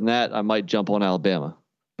 Any more than that, I might jump on Alabama.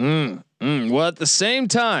 Well, at the same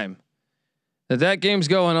time that game's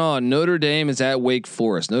going on, Notre Dame is at Wake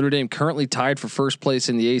Forest. Notre Dame currently tied for first place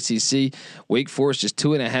in the ACC. Wake Forest just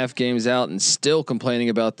 2.5 games out and still complaining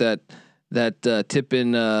about that tip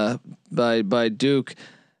in by Duke.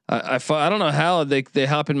 I don't know how they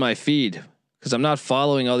hop in my feed because I'm not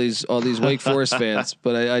following all these Wake Forest fans,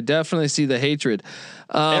 but I definitely see the hatred.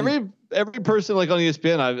 Every person like on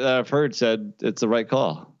ESPN I've heard said it's the right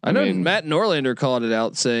call. I mean, Matt Norlander called it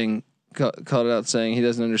out saying he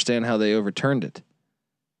doesn't understand how they overturned it.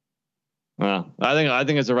 Well, I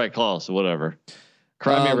think it's the right call. So whatever.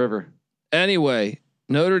 Cry me a river. Anyway,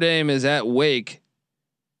 Notre Dame is at Wake.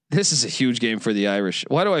 This is a huge game for the Irish.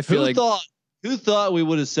 Why do I feel who thought we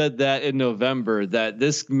would have said that in November, that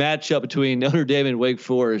this matchup between Notre Dame and Wake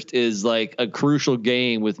Forest is like a crucial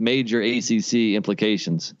game with major ACC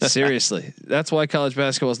implications? Seriously, that's why college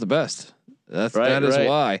basketball is the best. That is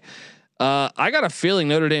why. I got a feeling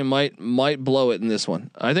Notre Dame might blow it in this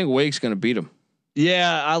one. I think Wake's going to beat them.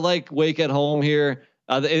 Yeah, I like Wake at home here.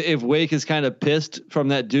 If Wake is kind of pissed from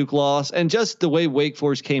that Duke loss and just the way Wake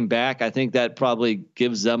Forest came back, I think that probably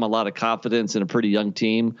gives them a lot of confidence in a pretty young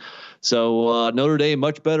team. So Notre Dame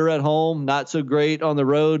much better at home, not so great on the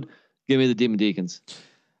road. Give me the Demon Deacons.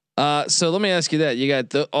 So let me ask you that. You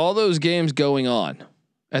got all those games going on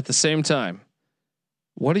at the same time.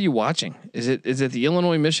 What are you watching? Is it the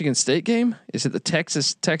Illinois Michigan State game? Is it the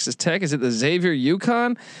Texas Tech? Is it the Xavier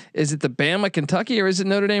UConn? Is it the Bama Kentucky, or is it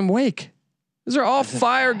Notre Dame Wake? Those are all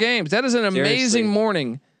fire games. That is an amazing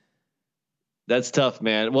morning. That's tough,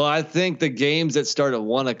 man. Well, I think the games that start at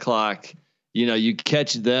 1:00, you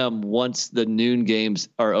catch them once the noon games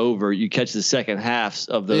are over. You catch the second halves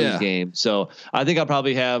of those games. So I think I'll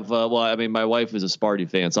probably have. My wife is a Sparty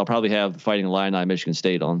fan, so I'll probably have Fighting Illini, Michigan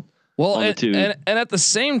State on. Well, and at the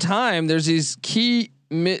same time, there's these key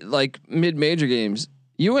mid-major games.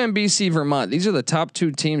 UMBC Vermont. These are the top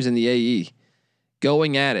two teams in the AE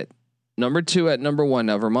going at it. Number 2 at number 1.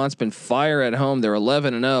 Now Vermont's been fire at home. They're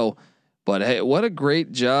 11-0, but hey, what a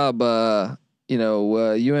great job.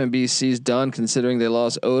 UMBC's done considering they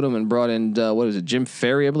lost Odom and brought in Jim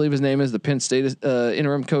Ferry, I believe his name is, the Penn State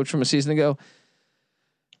interim coach from a season ago.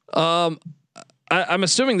 I'm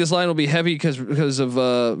assuming this line will be heavy because of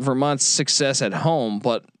Vermont's success at home.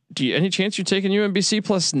 But any chance you're taking UMBC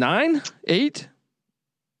plus 9, 8?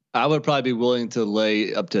 I would probably be willing to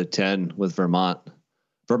lay up to 10 with Vermont.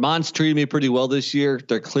 Vermont's treated me pretty well this year.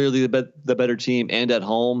 They're clearly the better team and at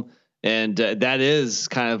home. And that is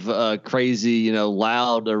kind of a crazy,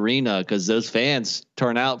 loud arena because those fans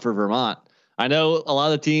turn out for Vermont. I know a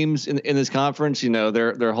lot of teams in this conference,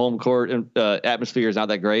 their home court atmosphere is not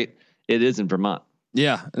that great. It is in Vermont.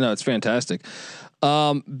 Yeah, no, it's fantastic.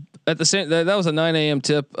 At the same, that was a 9 a.m.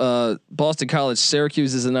 tip. Boston College,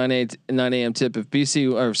 Syracuse is a 9 a.m. tip. If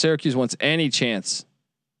BC or Syracuse wants any chance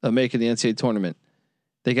of making the NCAA tournament,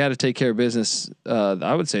 they got to take care of business.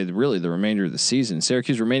 I would say really the remainder of the season.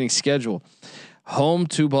 Syracuse remaining schedule: home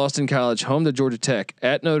to Boston College, home to Georgia Tech,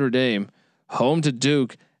 at Notre Dame, home to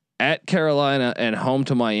Duke, at Carolina, and home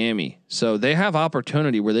to Miami. So they have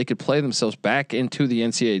opportunity where they could play themselves back into the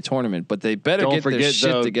NCAA tournament, but they better get their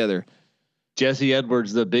shit together. Jesse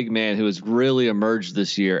Edwards, the big man who has really emerged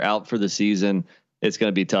this year, out for the season. It's going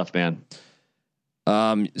to be tough, man.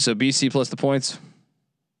 So BC plus the points.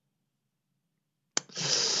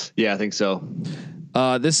 Yeah, I think so.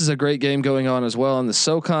 This is a great game going on as well on the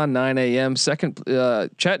SoCon 9 a.m. Second,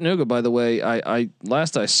 Chattanooga, by the way, I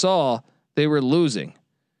last I saw they were losing.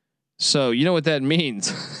 So you know what that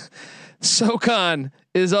means. SoCon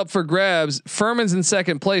is up for grabs. Furman's in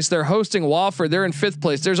second place. They're hosting Wofford. They're in fifth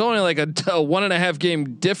place. There's only like a 1.5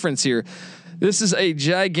 game difference here. This is a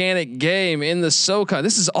gigantic game in the SoCon.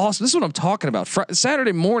 This is awesome. This is what I'm talking about.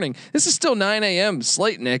 Saturday morning. This is still 9 a.m.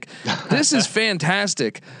 slate, Nick. This is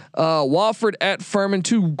fantastic. Wofford at Furman,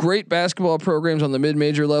 two great basketball programs on the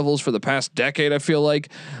mid-major levels for the past decade, I feel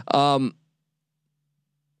like.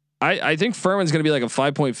 I think Furman's going to be like a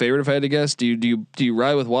 5-point favorite if I had to guess. Do you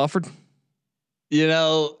ride with Wofford?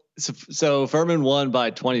 So Furman won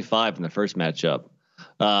by 25 in the first matchup.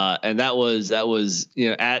 And that was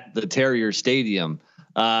at the Terrier Stadium.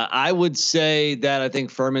 I would say that I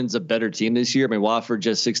think Furman's a better team this year. I mean, Wofford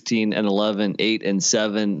just 16-11,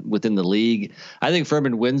 8-7 within the league. I think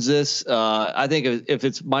Furman wins this. I think if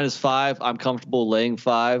it's -5, I'm comfortable laying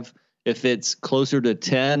 5. If it's closer to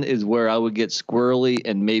 10 is where I would get squirrely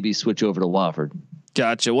and maybe switch over to Wofford.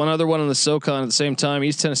 Gotcha. One other one on the SoCon at the same time,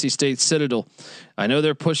 East Tennessee State Citadel. I know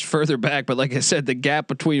they're pushed further back, but like I said, the gap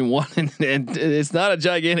between one and it's not a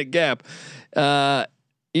gigantic gap.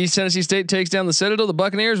 East Tennessee State takes down the Citadel. The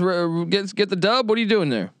Buccaneers get the dub. What are you doing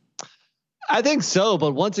there? I think so,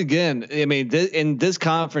 but once again, I mean, in this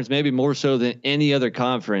conference, maybe more so than any other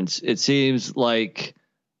conference, it seems like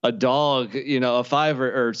a dog, a 5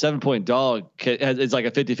 or 7 point dog it's like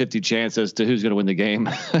a 50-50 chance as to who's going to win the game,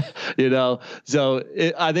 So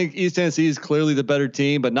I think East Tennessee is clearly the better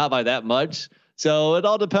team, but not by that much. So it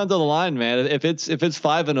all depends on the line, man. If it's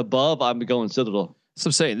 5 and above, I'm going Citadel. So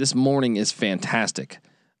I'm saying this morning is fantastic.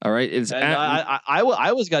 All right. I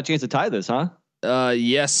always got a chance to tie this, huh?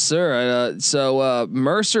 Yes, sir. So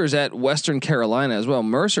Mercer's at Western Carolina as well.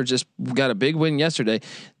 Mercer just got a big win yesterday.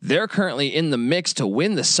 They're currently in the mix to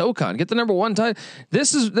win the SoCon, get the number 1 title.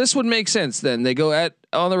 This would make sense. Then they go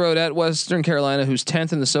on the road at Western Carolina, who's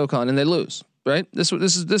 10th in the SoCon, and they lose. Right. This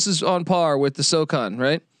is on par with the SoCon.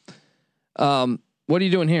 Right. What are you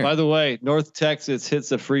doing here? By the way, North Texas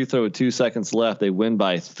hits a free throw with 2 seconds left. They win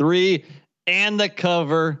by 3 and the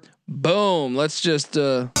cover. Boom. Let's just.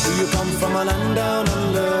 Do you come from a land down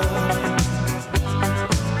under?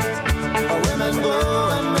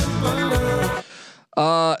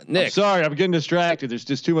 Nick. I'm sorry, I'm getting distracted. There's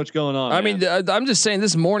just too much going on. I mean, I'm just saying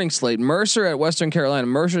this morning slate. Mercer at Western Carolina.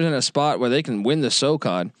 Mercer's in a spot where they can win the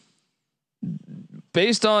SoCon.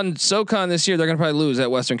 Based on SoCon this year, they're going to probably lose at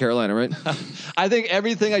Western Carolina, right? I think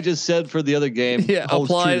everything I just said for the other game,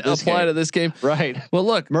 apply to this game, right? Well,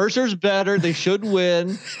 look, Mercer's better; they should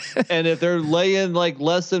win. And if they're laying like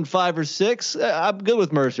less than 5 or 6, I'm good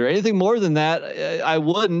with Mercer. Anything more than that, I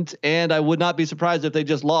wouldn't, and I would not be surprised if they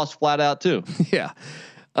just lost flat out too. Yeah.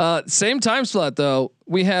 Same time slot though.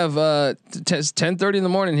 We have 10:30 in the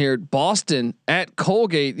morning here. Boston at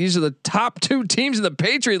Colgate. These are the top 2 teams in the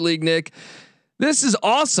Patriot League, Nick. This is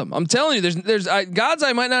awesome. I'm telling you, there's God's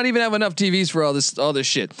I might not even have enough TVs for all this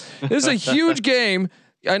shit. This is a huge game.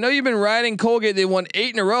 I know you've been riding Colgate. They won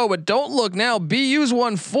 8 in a row, but don't look now. BU's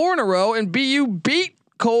won 4 in a row, and BU beat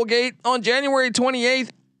Colgate on January 28th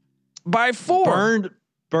by 4.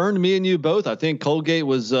 Burned me and you both. I think Colgate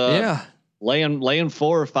was laying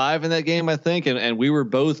 4 or 5 in that game, I think, and we were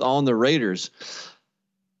both on the Raiders.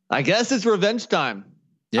 I guess it's revenge time.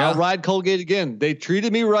 Yeah. I'll ride Colgate again. They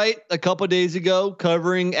treated me right a couple of days ago,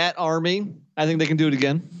 covering at Army. I think they can do it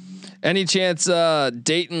again. Any chance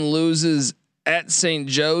Dayton loses at St.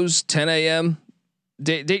 Joe's 10 a.m.?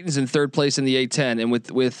 Dayton's in 3rd place in the A10, and with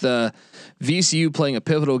VCU playing a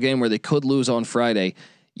pivotal game where they could lose on Friday,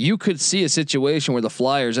 you could see a situation where the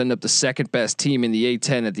Flyers end up the 2nd best team in the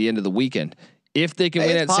A10 at the end of the weekend if they can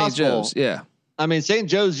win at St. Joe's. Yeah. I mean, St.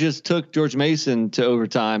 Joe's just took George Mason to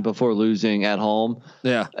overtime before losing at home.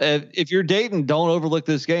 Yeah. If you're Dayton, don't overlook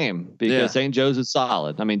this game because St. Joe's is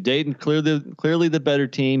solid. I mean, Dayton clearly the better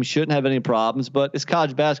team, shouldn't have any problems, but it's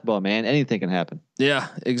college basketball, man. Anything can happen. Yeah,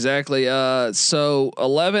 exactly. So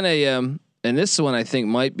 11 a.m. and this one I think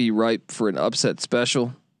might be ripe for an upset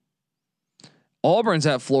special. Auburn's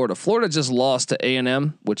at Florida. Florida just lost to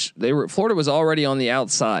A&M, which Florida was already on the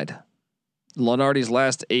outside. Lunardi's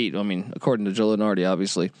last 8. I mean, according to Joe Lunardi,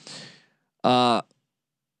 obviously,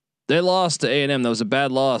 they lost to A&M. That was a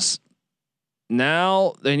bad loss.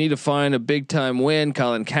 Now they need to find a big time win.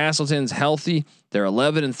 Colin Castleton's healthy. They're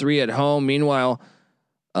 11-3 at home. Meanwhile,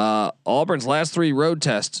 Auburn's last 3 road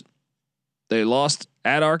tests, they lost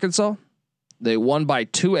at Arkansas. They won by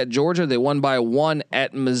 2 at Georgia. They won by 1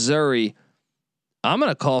 at Missouri. I'm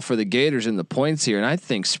going to call for the Gators in the points here, and I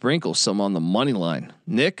think sprinkle some on the money line.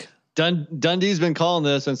 Nick? Dundee's been calling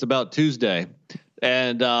this since about Tuesday,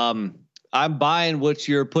 and I'm buying what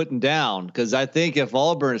you're putting down because I think if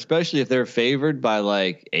Auburn, especially if they're favored by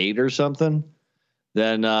like 8 or something,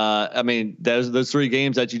 then I mean those 3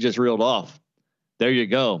 games that you just reeled off. There you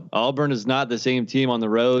go. Auburn is not the same team on the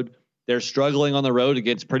road. They're struggling on the road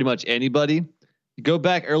against pretty much anybody. You go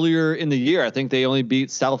back earlier in the year, I think they only beat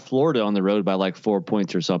South Florida on the road by like 4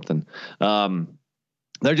 points or something.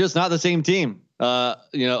 They're just not the same team.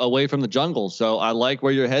 Away from the jungle. So I like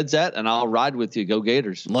where your head's at, and I'll ride with you. Go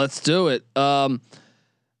Gators. Let's do it.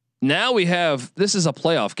 Now we have, this is a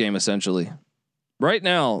playoff game essentially. Right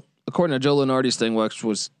now, according to Joe Lunardi's thing, which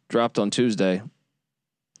was dropped on Tuesday,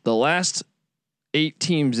 the last 8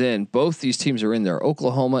 teams in, both these teams are in there,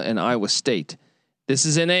 Oklahoma and Iowa State. This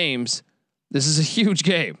is in Ames. This is a huge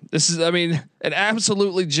game. This is, I mean, an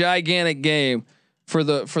absolutely gigantic game for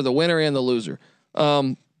the winner and the loser.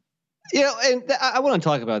 And I want to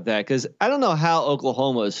talk about that because I don't know how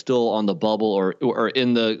Oklahoma is still on the bubble or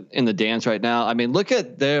in the dance right now. I mean, look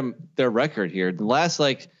at their record here. The last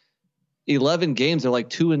like 11 games, they're like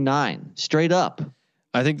 2-9 straight up.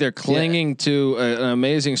 I think they're clinging to an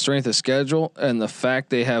amazing strength of schedule and the fact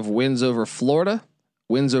they have wins over Florida,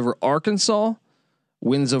 wins over Arkansas,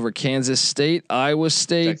 wins over Kansas State, Iowa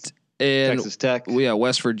State, and Texas Tech.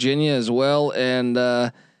 West Virginia as well, and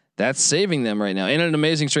that's saving them right now. And an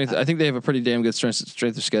amazing strength. I think they have a pretty damn good strength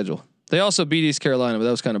of schedule. They also beat East Carolina, but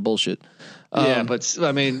that was kind of bullshit. Yeah, but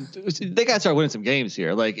I mean, they got to start winning some games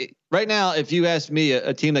here. Like right now, if you ask me,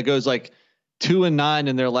 a team that goes like 2-9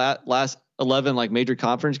 in their last 11 like major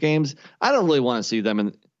conference games, I don't really want to see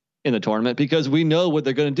them in the tournament because we know what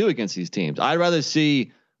they're going to do against these teams. I'd rather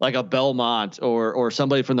see like a Belmont or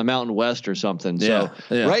somebody from the Mountain West or something. So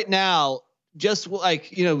right now, just like,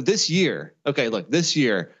 this year, okay, look, this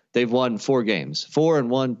year they've won 4 games, 4 and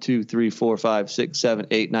 1, 2, 3, 4, 5, 6, 7,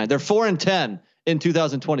 8, 9. They're 4-10 in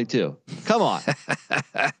 2022. Come on.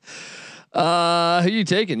 Who are you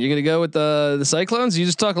taking? You're going to go with the Cyclones? You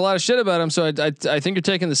just talk a lot of shit about them. So I think you're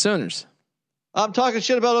taking the Sooners. I'm talking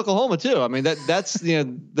shit about Oklahoma too. I mean, that's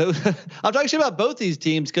I'm talking shit about both these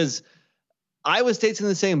teams because Iowa State's in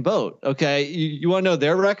the same boat. Okay. You want to know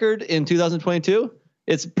their record in 2022?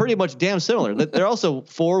 It's pretty much damn similar. They're also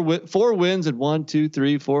four wins and 1, 2,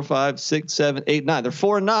 3, 4, 5, 6, 7, 8, 9. They're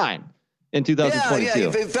 4-9 in 2022.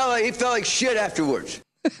 Yeah, he felt like shit afterwards.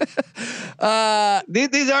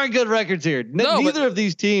 These aren't good records here. Neither of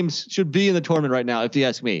these teams should be in the tournament right now, if you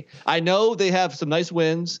ask me. I know they have some nice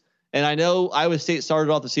wins, and I know Iowa State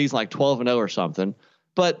started off the season like 12-0 or something.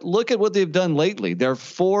 But look at what they've done lately. They're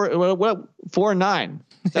 4-9.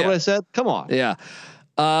 Is that what I said? Come on. Yeah.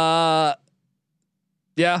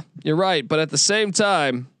 Yeah, you're right. But at the same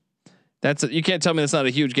time, you can't tell me that's not a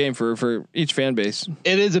huge game for each fan base.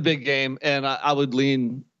 It is a big game, and I would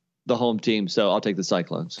lean the home team, so I'll take the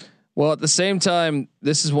Cyclones. Well, at the same time,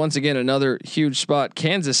 this is once again another huge spot.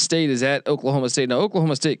 Kansas State is at Oklahoma State. Now,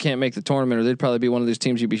 Oklahoma State can't make the tournament, or they'd probably be one of those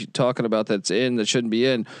teams you'd be talking about that shouldn't be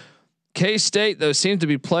in. K-State, though, seems to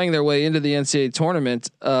be playing their way into the NCAA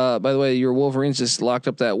tournament. By the way, your Wolverines just locked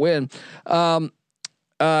up that win.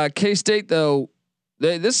 K-State, though,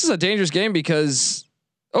 this is a dangerous game because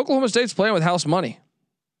Oklahoma State's playing with house money.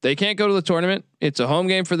 They can't go to the tournament. It's a home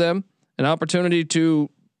game for them, an opportunity to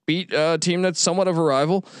beat a team that's somewhat of a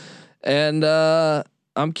rival. And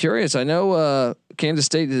I'm curious. I know Kansas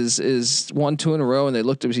State is 1-2 in a row, and they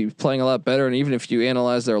looked to be playing a lot better. And even if you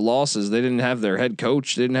analyze their losses, they didn't have their head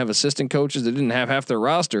coach, they didn't have assistant coaches, they didn't have half their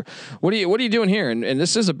roster. What are you doing here? And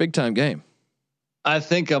this is a big time game. I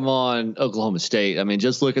think I'm on Oklahoma State. I mean,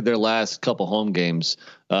 just look at their last couple home games.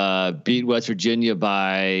 Beat West Virginia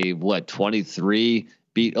by 23,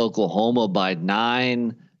 beat Oklahoma by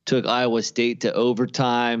 9, took Iowa State to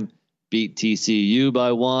overtime, beat TCU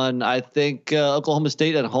by 1. I think Oklahoma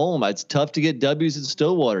State at home. It's tough to get W's in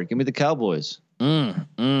Stillwater. Give me the Cowboys.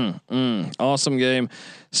 Awesome game.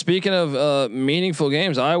 Speaking of meaningful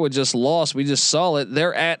games, Iowa just lost. We just saw it.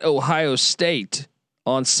 They're at Ohio State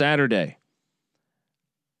on Saturday.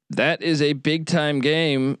 That is a big time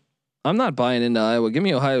game. I'm not buying into Iowa. Give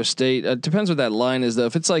me Ohio State. Depends what that line is though.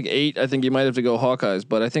 If it's like 8, I think you might have to go Hawkeyes,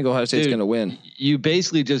 but I think Ohio State's going to win. You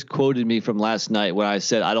basically just quoted me from last night when I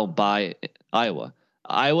said I don't buy Iowa.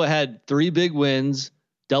 Iowa had 3 big wins,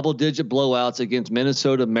 double-digit blowouts against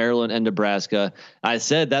Minnesota, Maryland, and Nebraska. I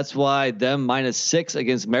said that's why them -6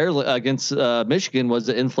 against Michigan was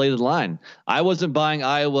the inflated line. I wasn't buying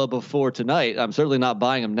Iowa before tonight. I'm certainly not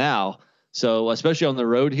buying them now. So especially on the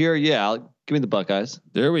road here, give me the Buckeyes.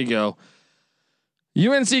 There we go.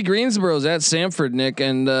 UNC Greensboro's at Samford, Nick,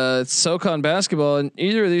 and it's SoCon basketball, and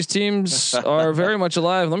either of these teams are very much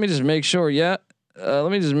alive. Let me just make sure. That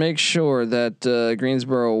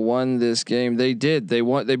Greensboro won this game. They did. They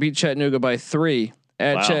won. They beat Chattanooga by 3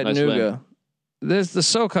 at Chattanooga. The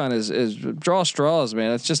SoCon is draw straws,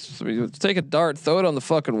 man. It's just take a dart, throw it on the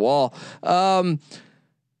fucking wall.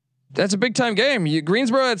 That's a big time game.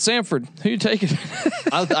 Greensboro at Samford. Who you taking?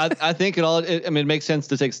 I think it makes sense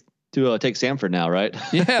to take Samford now, right?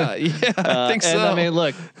 Yeah, I think so. And I mean,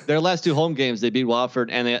 look, their last 2 home games, they beat Wofford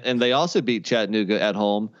and they also beat Chattanooga at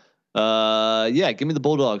home. Give me the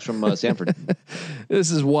Bulldogs from Samford. This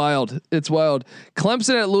is wild. It's wild.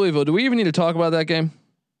 Clemson at Louisville. Do we even need to talk about that game?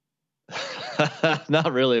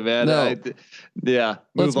 Not really, man. No.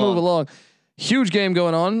 Let's move along. Huge game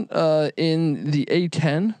going on in the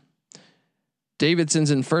A10. Davidson's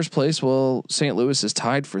in first place. Well, St. Louis is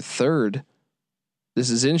tied for 3rd. This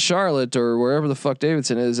is in Charlotte or wherever the fuck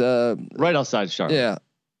Davidson is. Right outside Charlotte. Yeah.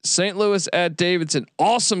 St. Louis at Davidson.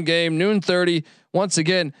 Awesome game. 12:30. Once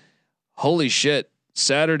again, holy shit.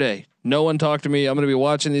 Saturday. No one talked to me. I'm going to be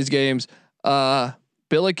watching these games.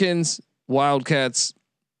 Billikens, Wildcats.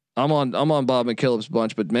 I'm on Bob McKillop's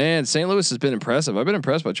bunch, but man, St. Louis has been impressive. I've been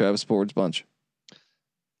impressed by Travis Ford's bunch.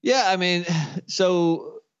 Yeah. I mean, so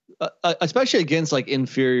especially against like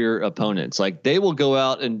inferior opponents, like they will go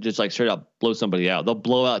out and just like straight up blow somebody out. They'll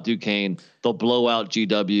blow out Duquesne. They'll blow out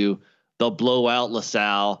GW. They'll blow out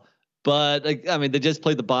LaSalle. But I mean, they just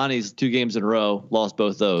played the Bonnies 2 games in a row, lost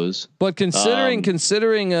both those. But considering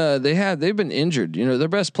they've been injured, their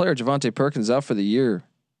best player Javonte Perkins out for the year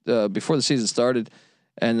before the season started,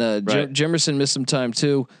 and Jimerson missed some time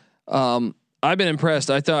too. I've been impressed.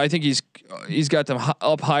 I think he's got them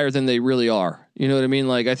up higher than they really are. You know what I mean?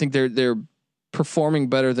 Like I think they're performing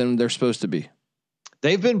better than they're supposed to be.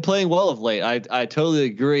 They've been playing well of late. I totally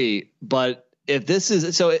agree. But if this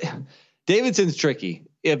is Davidson's tricky.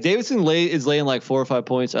 If Davidson is laying like 4 or 5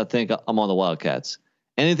 points, I think I'm on the Wildcats.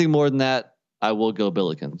 Anything more than that, I will go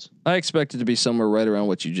Billikens. I expect it to be somewhere right around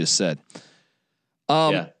what you just said.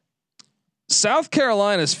 South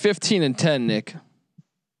Carolina's 15-10, Nick.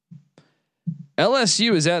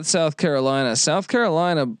 LSU is at South Carolina. South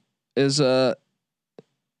Carolina is they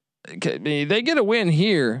get a win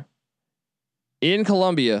here in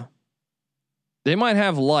Columbia. They might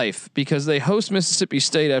have life because they host Mississippi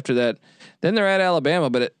State after that. Then they're at Alabama,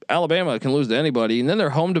 but Alabama can lose to anybody. And then they're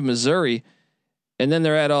home to Missouri, and then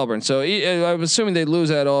they're at Auburn. So I'm assuming they lose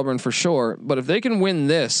at Auburn for sure. But if they can win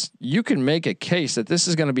this, you can make a case that this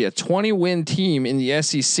is going to be a 20-win team in the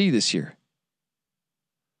SEC this year.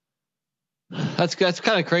 That's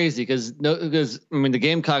kind of crazy because I mean the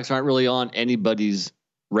Gamecocks aren't really on anybody's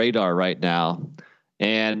radar right now.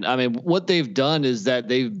 And I mean, what they've done is that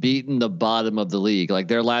they've beaten the bottom of the league. Like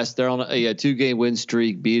they're on a 2-game win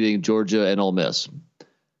streak, beating Georgia and Ole Miss.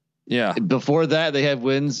 Yeah. Before that, they have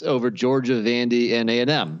wins over Georgia, Vandy, and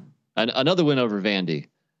A&M. Another win over Vandy,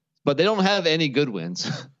 but they don't have any good wins.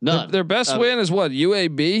 None. Their best win is what?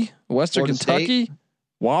 UAB, Western Kentucky, State.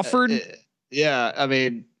 Wofford. Yeah, I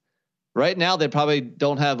mean, right now they probably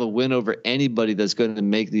don't have a win over anybody that's going to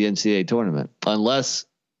make the NCAA tournament, unless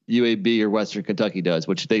UAB or Western Kentucky does,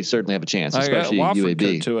 which they certainly have a chance, especially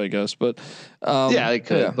UAB too, I guess. But yeah, they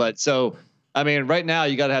could. Yeah. But so, I mean, right now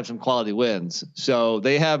you got to have some quality wins. So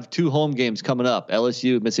they have 2 home games coming up: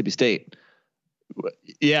 LSU, Mississippi State.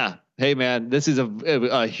 Yeah, hey man, this is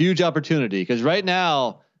a huge opportunity because right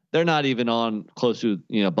now they're not even on close to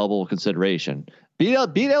bubble consideration. Beat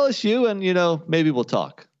LSU, and maybe we'll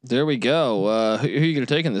talk. There we go. Who are you going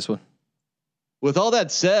to take in this one? With all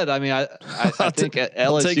that said, I mean, I think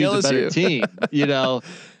LSU is a better team,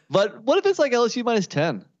 but what if it's like LSU minus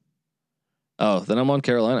 10? Oh, then I'm on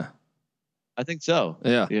Carolina. I think so.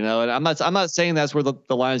 Yeah. And I'm not saying that's where the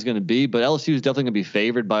line is going to be, but LSU is definitely going to be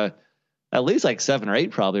favored by at least like 7 or 8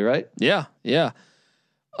 probably. Right. Yeah. Yeah.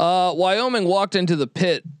 Wyoming walked into the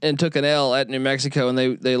pit and took an L at New Mexico, and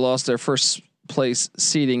they lost their first place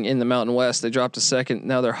seeding in the Mountain West. They dropped to second.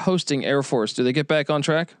 Now they're hosting Air Force. Do they get back on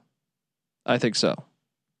track? I think so.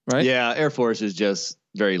 Right? Yeah, Air Force is just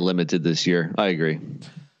very limited this year. I agree.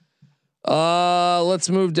 Let's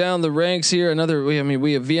move down the ranks here. We have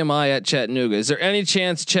VMI at Chattanooga. Is there any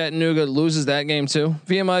chance Chattanooga loses that game too?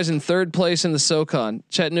 VMI's in 3rd place in the SoCon.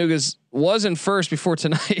 Chattanooga's was in 1st before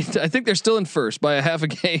tonight. I think they're still in 1st by a half a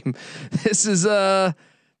game. This is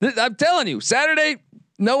I'm telling you, Saturday,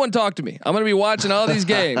 no one talk to me. I'm going to be watching all these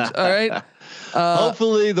games. All right.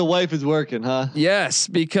 Hopefully the wife is working, huh? Yes,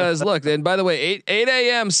 because look, and by the way, 8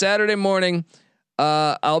 a.m. Saturday morning,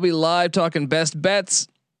 I'll be live talking best bets.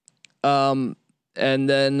 And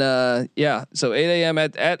then, so 8 a.m.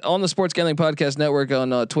 at on the Sports Gambling Podcast Network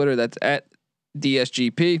on Twitter. That's at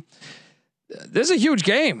DSGP. This is a huge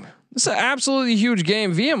game. This is an absolutely huge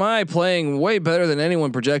game. VMI playing way better than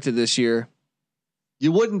anyone projected this year.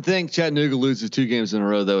 You wouldn't think Chattanooga loses 2 games in a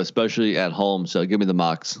row though, especially at home. So give me the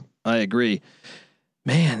Mocs. I agree,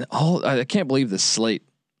 man. I can't believe this slate.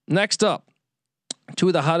 Next up, 2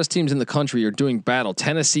 of the hottest teams in the country are doing battle.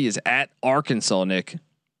 Tennessee is at Arkansas. Nick,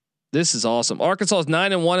 this is awesome. Arkansas is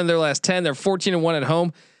 9-1 in their last 10. They're 14-1 at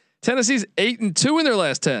home. Tennessee's 8-2 in their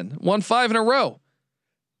last 10. Won 5 in a row.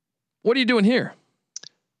 What are you doing here?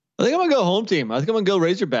 I think I'm gonna go home team. I think I'm gonna go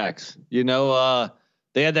Razorbacks.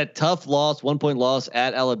 They had that tough loss, 1-point loss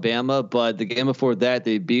at Alabama, but the game before that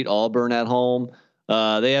they beat Auburn at home.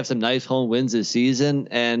 They have some nice home wins this season,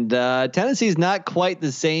 and Tennessee's not quite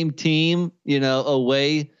the same team,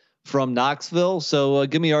 away from Knoxville. So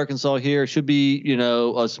give me Arkansas here. Should be,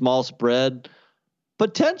 a small spread,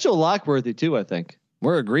 potential lockworthy too. I think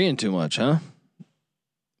we're agreeing too much, huh?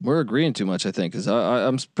 We're agreeing too much. I think because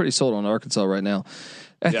I'm pretty sold on Arkansas right now.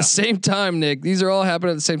 At the same time, Nick, these are all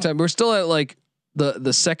happening at the same time. We're still at like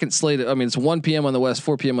the second slate. I mean, it's 1 p.m. on the West,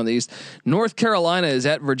 4 p.m. on the East. North Carolina is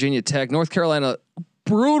at Virginia Tech. North Carolina,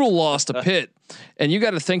 brutal loss to Pitt. And you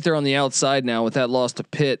got to think they're on the outside now with that loss to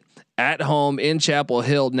Pitt at home in Chapel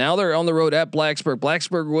Hill. Now they're on the road at Blacksburg.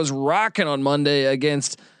 Blacksburg was rocking on Monday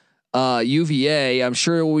against UVA. I'm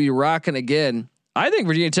sure it will be rocking again. I think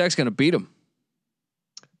Virginia Tech's going to beat them.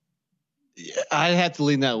 Yeah, I have to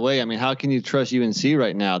lean that way. I mean, how can you trust UNC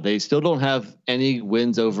right now? They still don't have any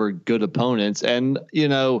wins over good opponents, and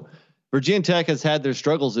Virginia Tech has had their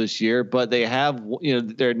struggles this year, but they have,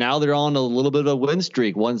 they're on a little bit of a win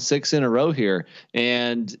streak, won 6 in a row here.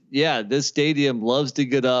 And yeah, this stadium loves to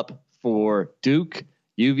get up for Duke,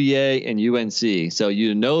 UVA, and UNC. So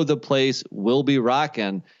the place will be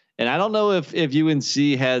rocking. And I don't know if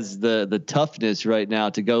UNC has the toughness right now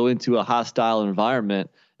to go into a hostile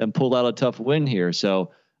environment and pull out a tough win here.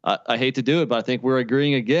 So I hate to do it, but I think we're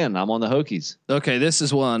agreeing again. I'm on the Hokies. Okay, this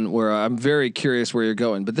is one where I'm very curious where you're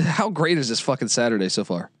going. But how great is this fucking Saturday so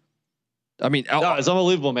far? I mean, it's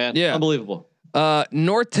unbelievable, man. Yeah, unbelievable.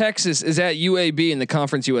 North Texas is at UAB in the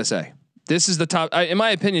Conference USA. This is the top. In my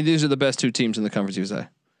opinion, these are the best 2 teams in the Conference USA.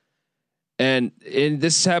 And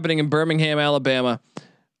this is happening in Birmingham, Alabama.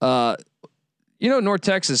 North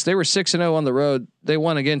Texas, they were 6-0 on the road. They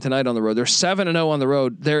won again tonight on the road. They're 7-0 on the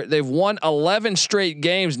road. They've won 11 straight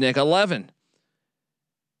games, Nick, 11.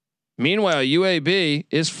 Meanwhile, UAB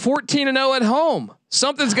is 14-0 at home.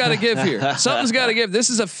 Something's got to give here. Something's got to give. This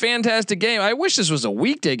is a fantastic game. I wish this was a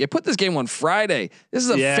weekday. Put this game on Friday. This is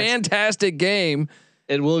a fantastic game.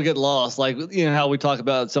 It will get lost. Like, how we talk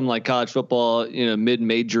about some like college football,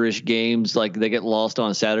 mid-major-ish games, like they get lost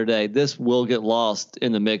on a Saturday. This will get lost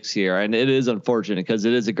in the mix here. And it is unfortunate because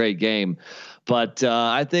it is a great game. But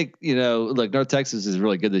I think, look, North Texas is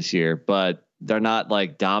really good this year, but they're not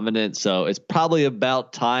like dominant. So it's probably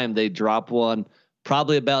about time they drop one.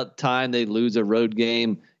 Probably about time they lose a road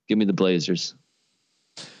game. Give me the Blazers.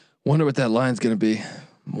 Wonder what that line's going to be.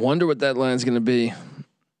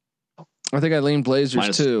 I think I lean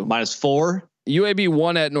Blazers too. -4. UAB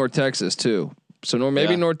won at North Texas too. So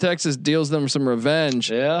maybe North Texas deals them some revenge.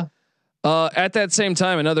 Yeah. At that same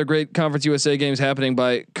time, another great Conference USA games happening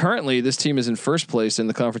by currently this team is in first place in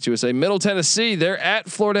the Conference USA. Middle Tennessee, they're at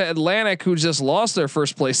Florida Atlantic, who just lost their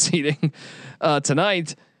first place seeding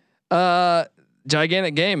tonight.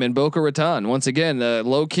 Gigantic game in Boca Raton. Once again,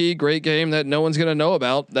 low key, great game that no one's going to know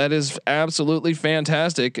about. That is absolutely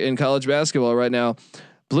fantastic in college basketball right now.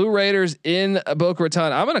 Blue Raiders in Boca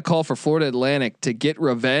Raton. I'm going to call for Florida Atlantic to get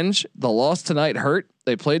revenge. The loss tonight hurt.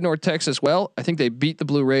 They played North Texas well. I think they beat the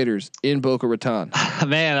Blue Raiders in Boca Raton.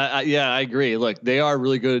 Man, I agree. Look, they are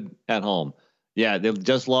really good at home. Yeah, they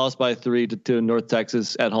just lost by 3 to North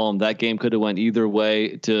Texas at home. That game could have went either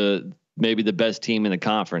way to maybe the best team in the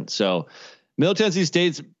conference. So Middle Tennessee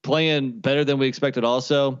State's playing better than we expected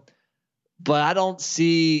also. But I don't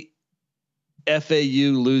see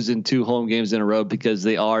FAU losing 2 home games in a row because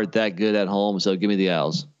they are that good at home. So give me the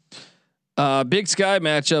Owls. Big Sky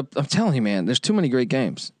matchup. I'm telling you, man, there's too many great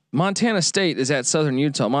games. Montana State is at Southern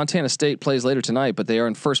Utah. Montana State plays later tonight, but they are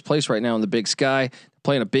in first place right now in the Big Sky,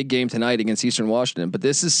 playing a big game tonight against Eastern Washington. But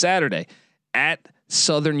this is Saturday at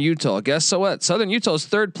Southern Utah. Guess so what? Southern Utah is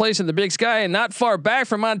third place in the Big Sky and not far back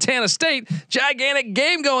from Montana State. Gigantic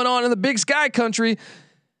game going on in the Big Sky country.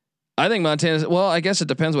 I think Montana. Well, I guess it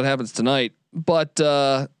depends what happens tonight, but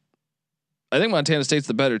I think Montana State's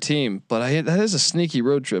the better team. But that is a sneaky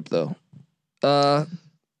road trip, though. I'm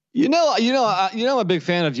a big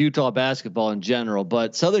fan of Utah basketball in general,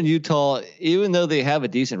 but Southern Utah, even though they have a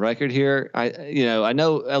decent record here, I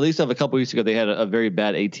know at least of a couple weeks ago they had a very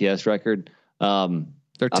bad ATS record.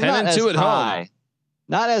 They're 10-2 at home.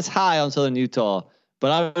 Not as high on Southern Utah,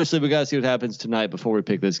 but obviously we got to see what happens tonight before we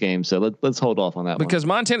pick this game. So let's hold off on that because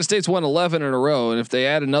Montana State's won 11 in a row, and if they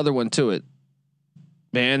add another one to it,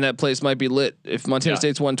 man, that place might be lit. If Montana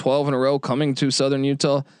State's won 12 in a row coming to Southern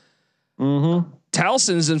Utah. Mm-hmm.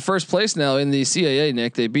 Towson's in first place now in the CAA,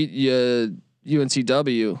 Nick. They beat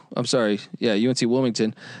UNCW. I'm sorry. Yeah, UNC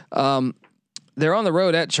Wilmington. They're on the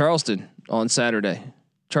road at Charleston on Saturday.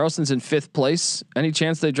 Charleston's in 5th place. Any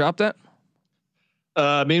chance they drop that?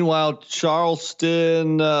 Meanwhile,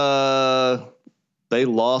 Charleston, they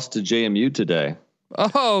lost to JMU today.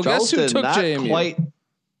 Oh, Charleston, guess who took JMU?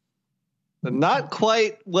 Not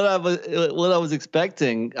quite what I was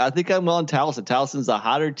expecting. I think I'm on Towson. Towson's a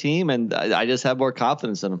hotter team, and I just have more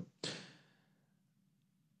confidence in them.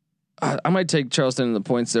 I might take Charleston in the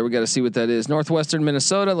points there. We got to see what that is. Northwestern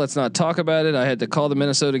Minnesota. Let's not talk about it. I had to call the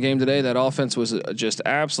Minnesota game today. That offense was just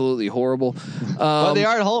absolutely horrible. Well, they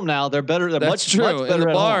are at home now. They're better. They're much better in the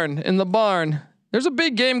barn. Home. In the barn. There's a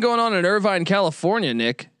big game going on in Irvine, California.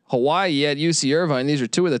 Nick, Hawaii at UC Irvine. These are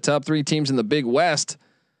 2 of the top 3 teams in the Big West.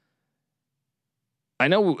 I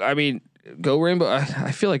know. I mean, go Rainbow.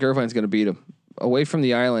 I feel like Irvine's going to beat them. Away from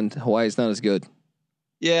the island, Hawaii's not as good.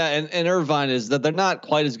 Yeah, and Irvine is that they're not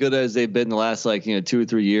quite as good as they've been the last 2 or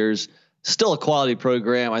 3 years. Still a quality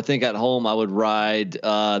program. I think at home I would ride.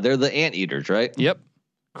 They're the Anteaters, right? Yep.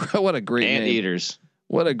 What a great name. Anteaters.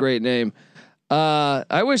 What a great name.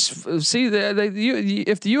 I wish see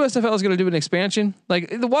if the USFL is going to do an expansion,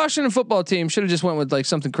 like the Washington football team should have just went with like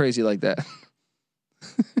something crazy like that.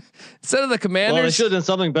 Instead of the Commanders, well, they should have done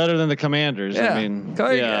something better than the Commanders. Yeah. I mean,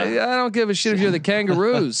 I don't give a shit if you're the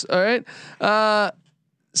Kangaroos. All right.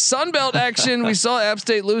 Sunbelt action. We saw App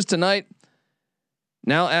State lose tonight.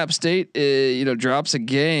 Now App State, drops a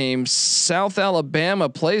game. South Alabama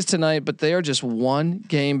plays tonight, but they are just one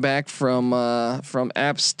game back from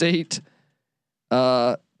App State.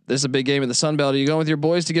 This is a big game in the Sunbelt. Are you going with your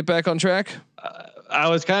boys to get back on track? I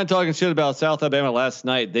was kind of talking shit about South Alabama last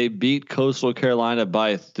night. They beat Coastal Carolina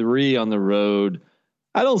by 3 on the road.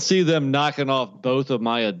 I don't see them knocking off both of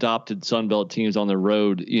my adopted Sunbelt teams on the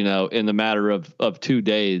road, in the matter of 2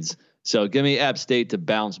 days. So give me App State to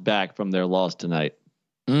bounce back from their loss tonight.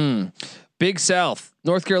 Big South,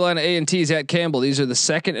 North Carolina A&T is at Campbell. These are the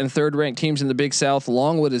second and third ranked teams in the Big South.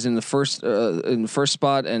 Longwood is in the first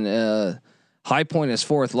spot, and High Point is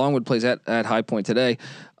fourth. Longwood plays at High Point today.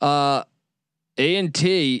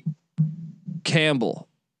 A&T, Campbell.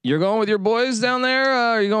 You're going with your boys down there? Or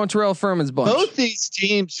are you going Terrell Furman's bunch? Both these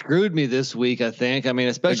teams screwed me this week, I think. I mean,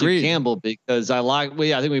 especially Agreed. Campbell, because I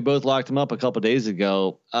think we both locked him up a couple days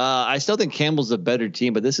ago. I still think Campbell's a better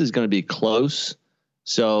team, but this is going to be close.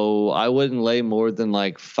 So I wouldn't lay more than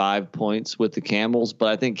like 5 points with the Camels, but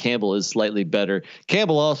I think Campbell is slightly better.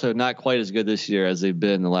 Campbell also not quite as good this year as they've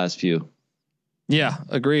been in the last few. Yeah,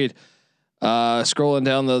 agreed. Scrolling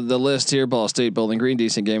down the list here, Ball State, Bowling Green,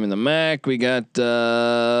 decent game in the MAC. We got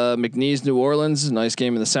McNeese, New Orleans, nice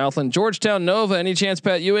game in the Southland. Georgetown, Nova. Any chance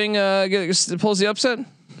Pat Ewing pulls the upset?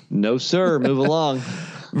 No, sir. Move along.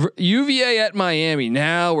 UVA at Miami.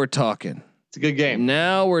 Now we're talking. It's a good game.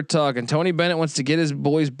 Now we're talking. Tony Bennett wants to get his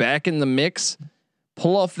boys back in the mix.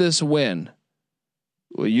 Pull off this win.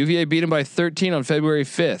 Well, UVA beat him by 13 on February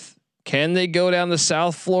 5th. Can they go down to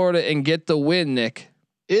South Florida and get the win, Nick?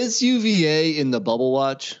 Is UVA in the bubble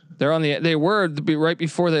watch? They were right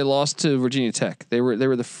before they lost to Virginia Tech. They were.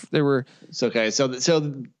 It's okay. So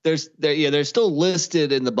they're still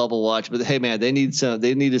listed in the bubble watch, but hey man, they need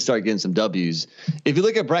to start getting some W's. If you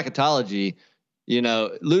look at bracketology,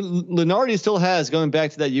 Lunardi still has, going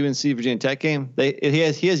back to that UNC Virginia Tech game. He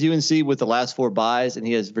has UNC with the last 4 byes, and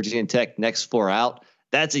he has Virginia Tech next 4 out.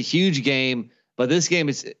 That's a huge game. But this game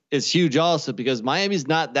is huge also because Miami's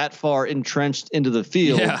not that far entrenched into the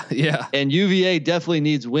field. Yeah. And UVA definitely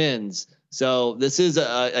needs wins. So this is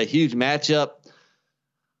a huge matchup.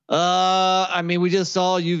 I mean, we just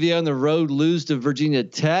saw UVA on the road lose to Virginia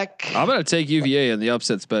Tech. I'm going to take UVA in the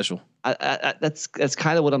upset special. That's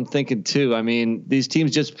kind of what I'm thinking too. I mean, these teams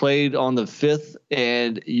just played on the 5th,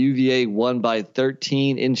 and UVA won by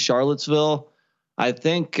 13 in Charlottesville. I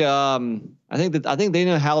think they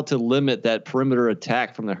know how to limit that perimeter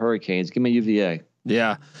attack from the Hurricanes. Give me UVA.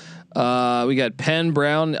 Yeah. We got Penn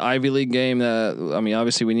Brown Ivy League game.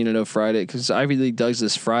 Obviously we need to know Friday because Ivy League does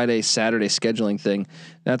this Friday, Saturday scheduling thing.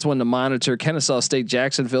 That's one to monitor. Kennesaw State,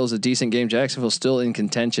 Jacksonville is a decent game. Jacksonville's still in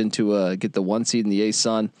contention to get the 1 seed in the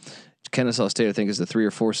ASUN. Kennesaw State, I think, is the 3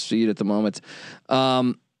 or 4 seed at the moment.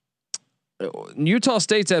 Utah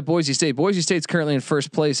State's at Boise State. Boise State's currently in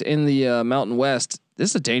first place in the Mountain West. This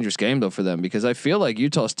is a dangerous game though for them because I feel like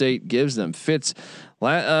Utah State gives them fits.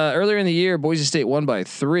 Earlier in the year, Boise State won by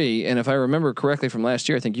 3, and if I remember correctly from last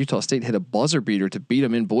year, I think Utah State hit a buzzer beater to beat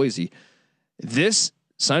them in Boise.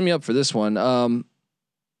 Sign me up for this one.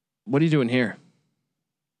 What are you doing here?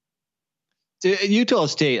 Utah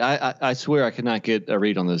State, I swear I could not get a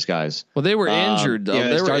read on those guys. Well, they were injured.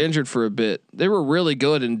 They were injured for a bit. They were really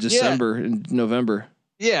good in December and November.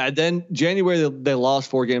 Yeah. Then January they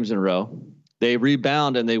lost 4 games in a row. They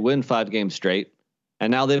rebound and they win 5 games straight,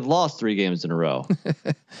 and now they've lost 3 games in a row.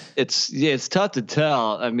 It's tough to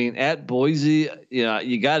tell. I mean, at Boise,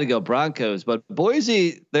 you got to go Broncos, but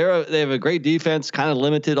Boise they have a great defense, kind of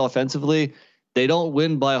limited offensively. They don't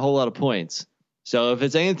win by a whole lot of points. So if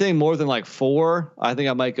it's anything more than like 4, I think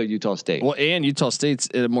I might go Utah State. Well, and Utah State's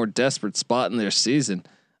in a more desperate spot in their season.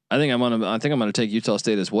 I think I'm gonna take Utah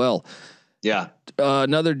State as well. Yeah.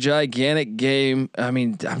 Another gigantic game. I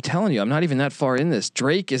mean, I'm telling you, I'm not even that far in this.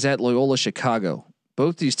 Drake is at Loyola Chicago.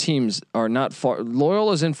 Both these teams are not far.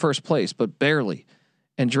 Loyola's in first place, but barely,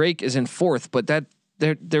 and Drake is in 4th. But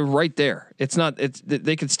they're right there.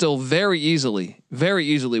 They could still very easily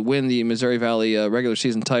win the Missouri Valley regular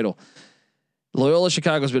season title. Loyola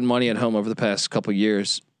Chicago's been money at home over the past couple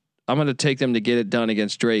years. I'm going to take them to get it done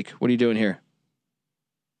against Drake. What are you doing here?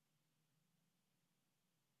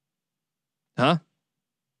 Huh?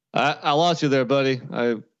 I lost you there, buddy.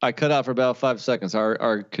 I cut out for about 5 seconds.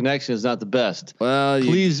 Our connection is not the best. Well,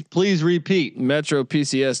 please repeat. Metro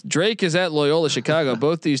PCS. Drake is at Loyola Chicago.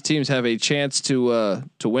 Both these teams have a chance to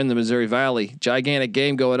win the Missouri Valley. Gigantic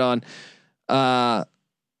game going on.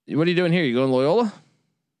 What are you doing here? You going Loyola?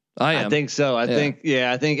 I think so. I think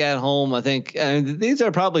at home. And these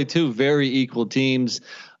are probably two very equal teams.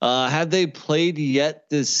 Have they played yet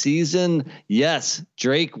this season? Yes.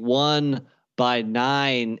 Drake won by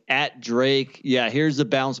 9 at Drake. Yeah, here's the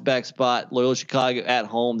bounce back spot. Loyola Chicago at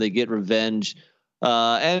home. They get revenge.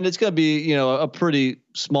 And it's going to be, a pretty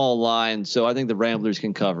small line. So I think the Ramblers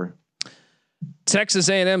can cover. Texas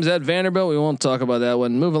A&M's at Vanderbilt. We won't talk about that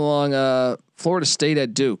one. Moving along, Florida State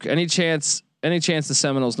at Duke. Any chance the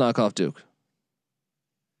Seminoles knock off Duke?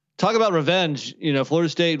 Talk about revenge. Florida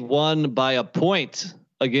State won by a point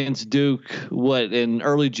against Duke, in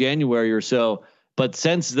early January or so. But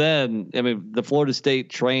since then, the Florida State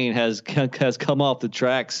train has come off the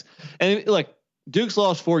tracks. And Duke's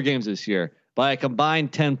lost 4 games this year by a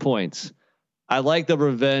combined 10 points. I like the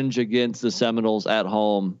revenge against the Seminoles at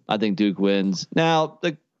home. I think Duke wins. Now,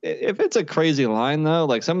 if it's a crazy line though,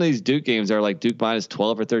 like some of these Duke games are like Duke minus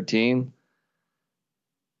 12 or 13,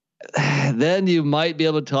 then you might be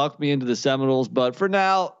able to talk me into the Seminoles. But for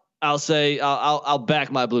now, I'll say I'll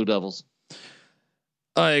back my Blue Devils.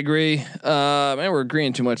 I agree. Man, we're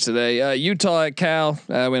agreeing too much today. Utah at Cal.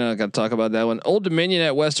 We're not going to talk about that one. Old Dominion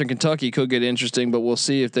at Western Kentucky could get interesting, but we'll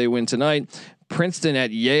see if they win tonight. Princeton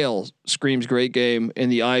at Yale screams great game in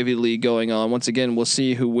the Ivy League going on. Once again, we'll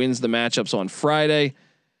see who wins the matchups on Friday.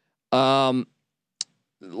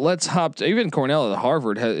 Let's hop to even Cornell at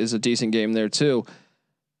Harvard is a decent game there too.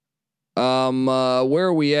 Where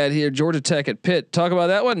are we at here? Georgia Tech at Pitt. Talk about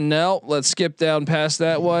that one. No, let's skip down past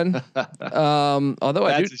that one. Although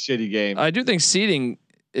that's a shitty game. I do think seeding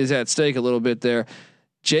is at stake a little bit there.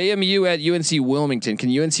 JMU at UNC Wilmington.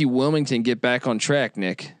 Can UNC Wilmington get back on track,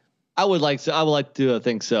 Nick? I would like to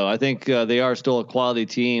think so. I think they are still a quality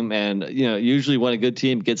team, and usually when a good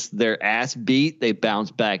team gets their ass beat, they bounce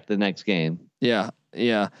back the next game. Yeah.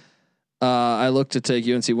 I look to take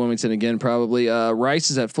UNC Wilmington again, probably. Rice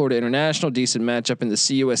is at Florida International. Decent matchup in the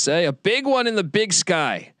CUSA. A big one in the Big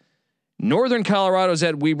Sky. Northern Colorado's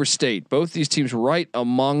at Weber State. Both these teams right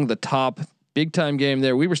among the top. Big time game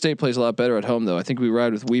there. Weber State plays a lot better at home, though. I think we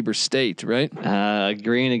ride with Weber State, right?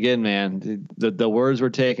 Agreeing again, man. The words were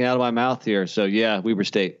taken out of my mouth here. So yeah, Weber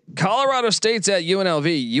State. Colorado State's at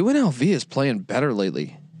UNLV. UNLV is playing better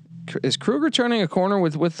lately. Is Kruger turning a corner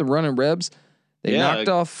with the running Rebs? They knocked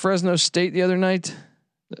off Fresno State the other night.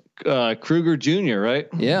 Kruger Jr., right?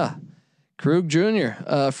 Yeah. Krug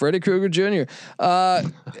Jr. Freddie Krueger Jr.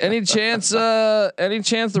 Any chance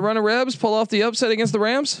the running Rebs pull off the upset against the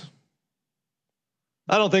Rams?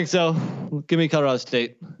 I don't think so. Give me Colorado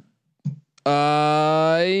State.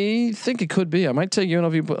 I think it could be. I might take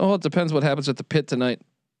UNLV, but it depends what happens with the Pit tonight.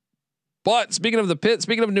 But speaking of the Pit,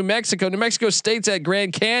 speaking of New Mexico State's at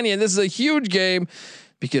Grand Canyon. This is a huge game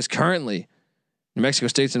because currently New Mexico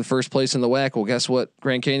State's in first place in the WAC. Well, guess what?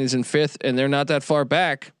 Grand Canyon's in 5th, and they're not that far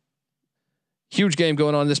back. Huge game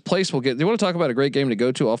going on. This place will get. Do you want to talk about a great game to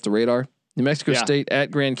go to off the radar? New Mexico State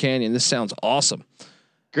at Grand Canyon. This sounds awesome.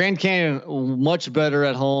 Grand Canyon much better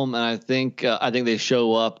at home, and I think they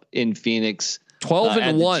show up in Phoenix.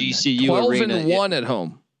 12-1. GCU 12-1 at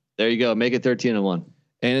home. There you go. Make it 13-1.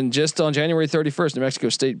 And just on January 31st, New Mexico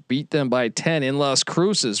State beat them by 10 in Las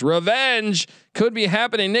Cruces. Revenge could be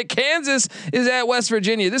happening. Nick, Kansas is at West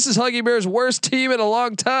Virginia. This is Huggy Bear's worst team in a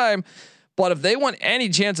long time. But if they want any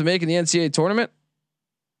chance of making the NCAA tournament,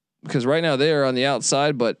 because right now they are on the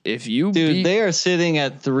outside, but if you they are sitting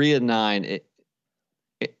at 3-9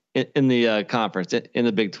 in the conference in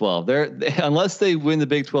the Big 12. Unless they win the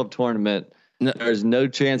Big 12 tournament, there's no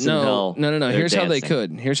chance in hell. No. Here's how they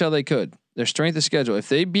could. Their strength of schedule. If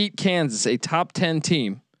they beat Kansas, a top 10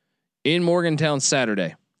 team in Morgantown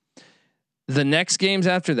Saturday, the next games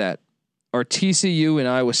after that are TCU and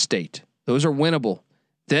Iowa State. Those are winnable.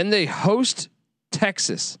 Then they host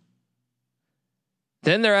Texas.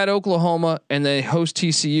 Then they're at Oklahoma and they host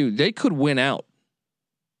TCU. They could win out.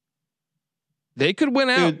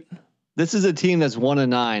 Dude, this is a team that's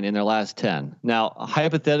 1-9 in their last 10. Now,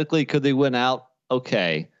 hypothetically, could they win out?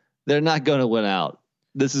 Okay. They're not going to win out.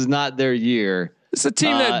 This is not their year. It's a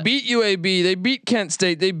team that beat UAB. They beat Kent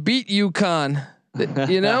State. They beat UConn.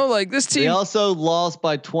 Like this team. They also lost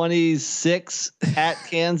by 26 at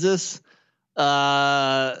Kansas. No,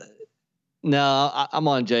 I'm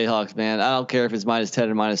on Jayhawks, man. I don't care if it's -10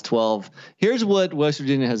 or -12. Here's what West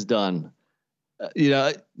Virginia has done.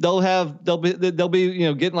 They'll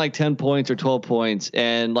be getting like 10 points or 12 points,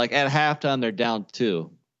 and like at halftime they're down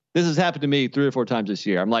 2. This has happened to me 3 or 4 times this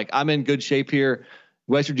year. I'm like, I'm in good shape here.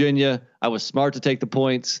 West Virginia, I was smart to take the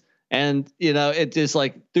points. And, it just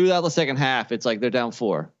like throughout the second half, it's like they're down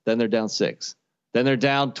 4, then they're down 6, then they're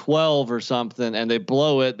down 12 or something, and they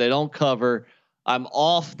blow it. They don't cover. I'm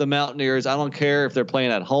off the Mountaineers. I don't care if they're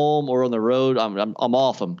playing at home or on the road. I'm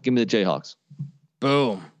off them. Give me the Jayhawks.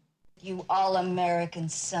 Boom. You all-American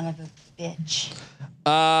son of a bitch.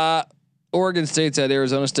 Oregon State's at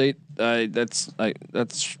Arizona State. That's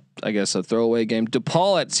I guess a throwaway game.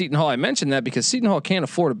 DePaul at Seton Hall. I mentioned that because Seton Hall can't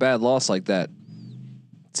afford a bad loss like that.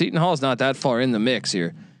 Seton Hall is not that far in the mix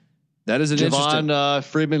here. That is an interesting. Javon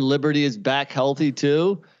Freeman Liberty is back healthy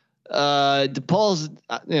too. DePaul's,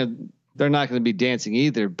 they're not going to be dancing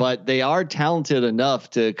either, but they are talented enough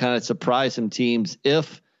to kind of surprise some teams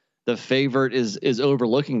if the favorite is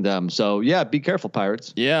overlooking them. So yeah, be careful,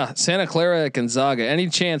 Pirates. Yeah, Santa Clara at Gonzaga. Any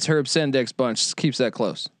chance Herb Sendek's bunch keeps that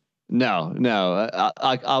close? No.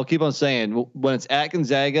 I'll keep on saying when it's at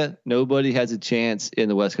Gonzaga, nobody has a chance in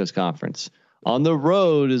the West Coast Conference. On the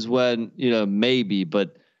road is when maybe,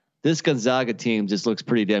 but this Gonzaga team just looks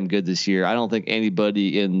pretty damn good this year. I don't think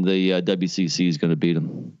anybody in the WCC is going to beat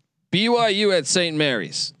them. BYU at St.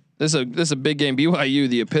 Mary's. This is a big game. BYU,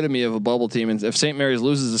 the epitome of a bubble team, and if St. Mary's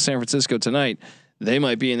loses to San Francisco tonight, they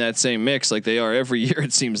might be in that same mix like they are every year.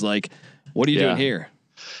 It seems like. What are you doing here?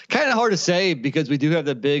 Kind of hard to say because we do have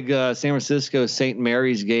the big San Francisco St.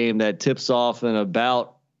 Mary's game that tips off in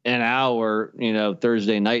about an hour,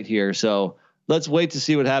 Thursday night here. So let's wait to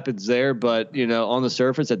see what happens there. But on the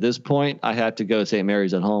surface at this point, I have to go St.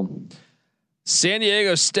 Mary's at home. San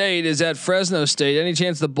Diego State is at Fresno State. Any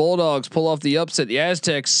chance the Bulldogs pull off the upset? The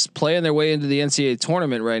Aztecs playing their way into the NCAA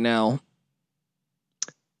tournament right now.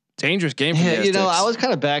 Dangerous game for the Aztecs. I was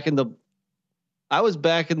kind of back in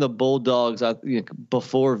the Bulldogs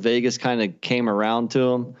before Vegas kind of came around to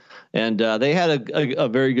them, and they had a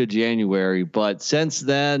very good January. But since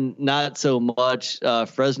then, not so much.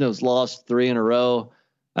 Fresno's lost 3 in a row.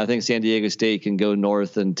 I think San Diego State can go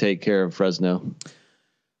north and take care of Fresno.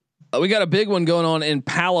 We got a big one going on in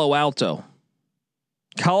Palo Alto.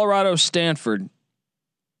 Colorado Stanford.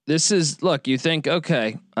 This is, look, you think,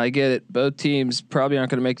 okay, I get it. Both teams probably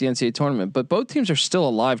aren't going to make the NCAA tournament, but both teams are still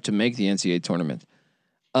alive to make the NCAA tournament.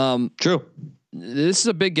 True. This is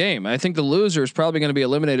a big game. I think the loser is probably going to be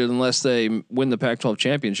eliminated unless they win the Pac-12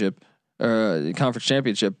 championship or the conference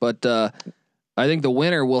championship. But I think the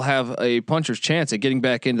winner will have a puncher's chance at getting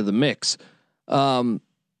back into the mix. What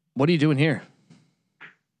are you doing here?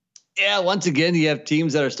 Yeah, once again, you have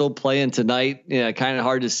teams that are still playing tonight. Kind of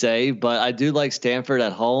hard to say, but I do like Stanford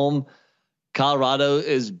at home. Colorado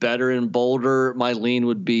is better in Boulder. My lean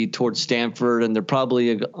would be towards Stanford, and they're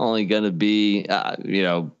probably only going to be,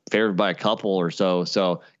 favored by a couple or so.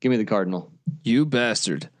 So give me the Cardinal. You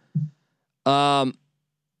bastard. Oregon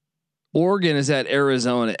is at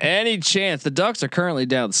Arizona. Any chance? The Ducks are currently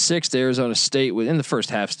down 6 to Arizona State within the first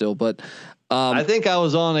half still, but. I think I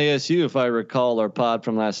was on ASU if I recall our pod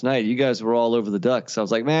from last night. You guys were all over the Ducks. I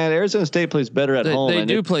was like, man, Arizona State plays better at home. They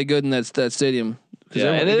do play good in that stadium.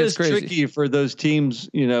 Yeah, and it is tricky for those teams,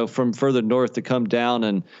 from further north to come down,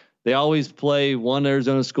 and they always play one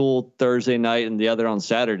Arizona school Thursday night and the other on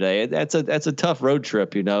Saturday. That's a tough road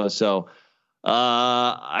trip, So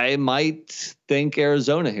I might think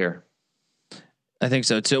Arizona here. I think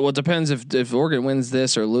so too. Well, it depends if Oregon wins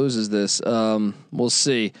this or loses this. We'll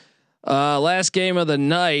see. Last game of the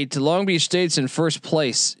night, Long Beach State's in first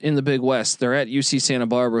place in the Big West. They're at UC Santa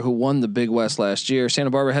Barbara, who won the Big West last year. Santa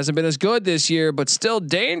Barbara hasn't been as good this year, but still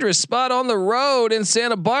dangerous spot on the road in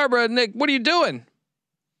Santa Barbara. Nick, what are you doing?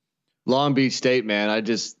 Long Beach State, man.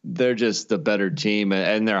 They're just the better team,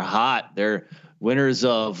 and they're hot. They're winners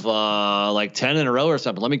of like 10 in a row or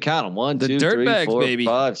something. Let me count them. 1, 2, 3, 4,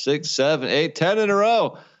 5, 6, 7, 8, 10 in a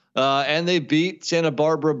row. And they beat Santa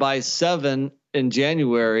Barbara by 7 in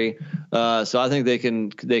January. So I think they can,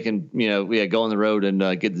 go on the road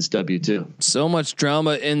and get this W too. So much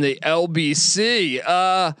drama in the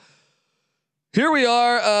LBC. Here we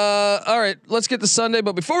are. All right, let's get to Sunday.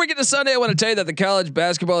 But before we get to Sunday, I want to tell you that the College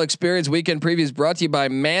Basketball Experience Weekend Preview is brought to you by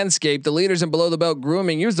Manscaped, the leaders in below the belt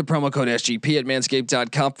grooming. Use the promo code SGP at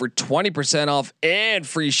manscaped.com for 20% off and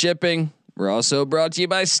free shipping. We're also brought to you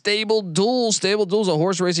by Stable Duel. Stable Duel is a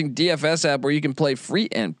horse racing DFS app where you can play free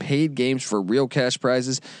and paid games for real cash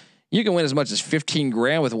prizes. You can win as much as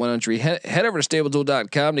 $15,000 with one entry. Head over to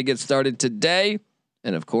StableDuel.com to get started today.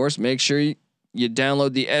 And of course, make sure you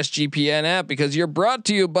download the SGPN app because you're brought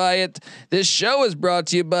to you by it. This show is brought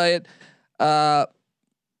to you by it.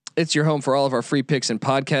 It's your home for all of our free picks and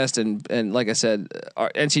podcasts. And like I said, our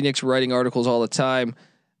NC Nick's writing articles all the time.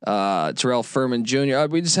 Terrell Furman Jr.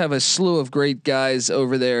 We just have a slew of great guys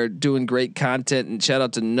over there doing great content, and shout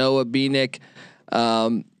out to Noah Beanick.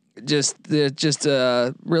 Just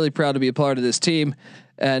really proud to be a part of this team.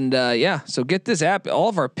 And so get this app. All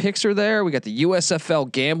of our picks are there. We got the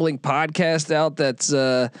USFL gambling podcast out. That's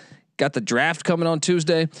got the draft coming on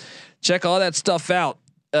Tuesday. Check all that stuff out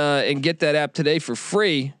and get that app today for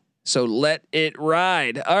free. So let it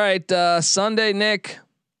ride. All right, Sunday, Nick.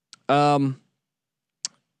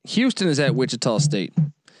 Houston is at Wichita State.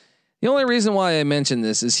 The only reason why I mention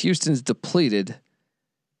this is Houston's depleted,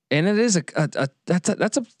 and it is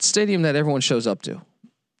that's a stadium that everyone shows up to.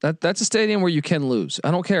 That's a stadium where you can lose. I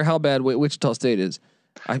don't care how bad Wichita State is.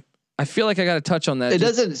 I feel like I got to touch on that. It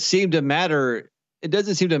doesn't seem to matter. It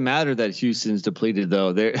doesn't seem to matter that Houston's depleted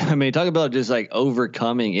though. Talk about just like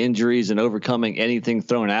overcoming injuries and overcoming anything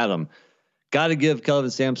thrown at them. Got to give Kelvin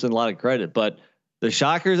Sampson a lot of credit, but the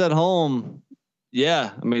Shockers at home,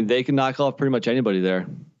 yeah, they can knock off pretty much anybody there.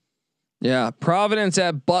 Yeah, Providence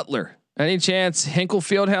at Butler. Any chance Hinkle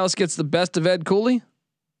Fieldhouse gets the best of Ed Cooley?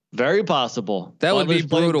 Very possible. That would be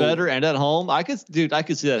brutal. Better and at home, I could see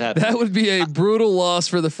that happen. That would be a brutal loss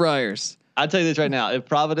for the Friars. I'll tell you this right now: if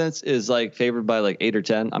Providence is like favored by like 8 or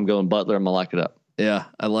 10, I'm going Butler. I'm gonna lock it up. Yeah,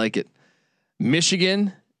 I like it.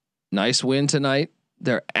 Michigan, nice win tonight.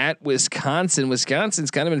 They're at Wisconsin.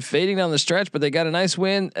 Wisconsin's kind of been fading down the stretch, but they got a nice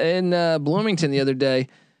win in Bloomington the other day.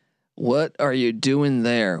 What are you doing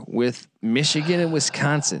there with Michigan and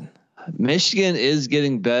Wisconsin? Michigan is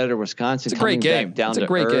getting better. Wisconsin, it's a great game. Down it's a to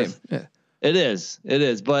great earth. game. Yeah. It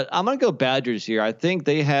is. But I'm gonna go Badgers here. I think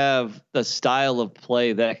they have a style of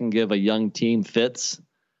play that can give a young team fits.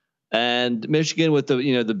 And Michigan with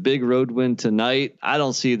the big road win tonight, I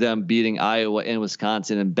don't see them beating Iowa and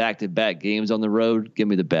Wisconsin in back-to-back games on the road. Give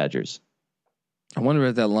me the Badgers. I wonder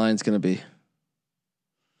what that line's going to be.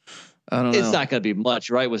 I don't know. It's not going to be much,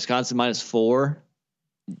 right? Wisconsin -4.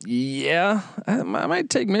 Yeah, I might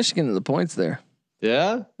take Michigan to the points there.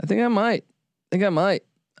 Yeah, I think I might.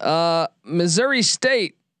 Missouri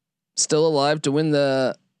State still alive to win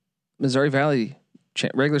the Missouri Valley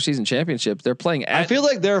regular season championship. They're playing I feel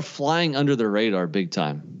like they're flying under the radar big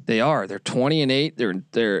time. They are. They're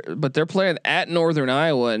 20-8. But they're playing at Northern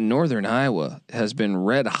Iowa, and Northern Iowa has been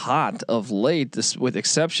red hot of late. This, with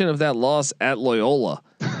exception of that loss at Loyola.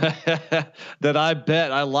 That I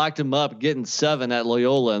bet I locked them up getting 7 at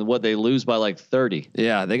Loyola, and what they lose by like 30.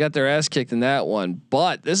 Yeah, they got their ass kicked in that one.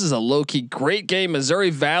 But this is a low key great game. Missouri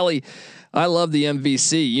Valley. I love the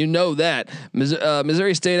MVC. You know that.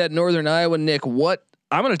 Missouri State at Northern Iowa. Nick, what?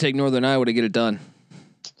 I'm going to take Northern Iowa to get it done.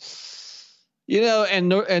 And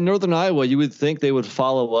Northern Iowa, you would think they would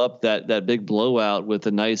follow up that big blowout with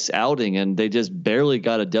a nice outing, and they just barely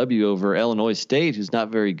got a W over Illinois State, who's not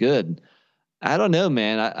very good. I don't know,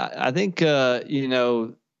 man. I think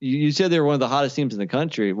you said they were one of the hottest teams in the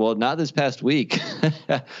country. Well, not this past week.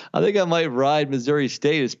 I think I might ride Missouri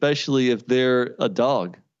State, especially if they're a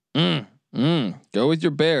dog. Go with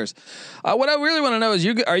your Bears. What I really want to know is,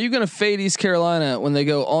 are you going to fade East Carolina when they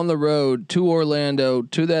go on the road to Orlando,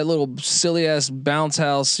 to that little silly ass bounce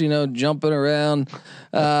house, jumping around?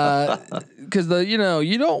 Because you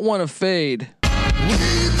don't want to fade.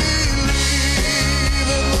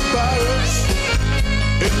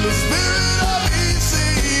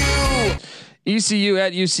 ECU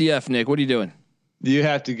at UCF. Nick, what are you doing? You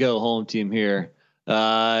have to go home team here.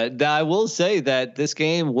 I will say that this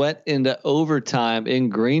game went into overtime in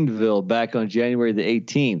Greenville back on January the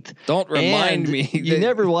 18th. Don't remind me. You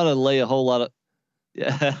never want to lay a whole lot of.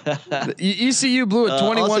 ECU blew a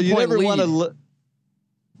 21 point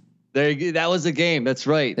lead. That was a game. That's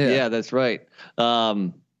right. Yeah, that's right.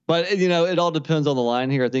 But it all depends on the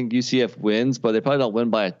line here. I think UCF wins, but they probably don't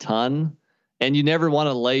win by a ton. And you never want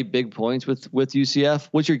to lay big points with UCF.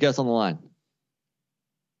 What's your guess on the line?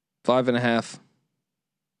 5.5.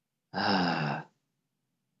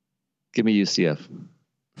 Give me UCF.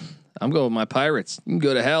 I'm going with my Pirates. You can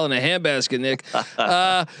go to hell in a handbasket, Nick.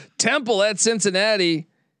 Temple at Cincinnati.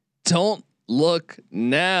 Don't look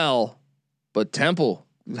now, but Temple.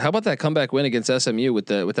 How about that comeback win against SMU with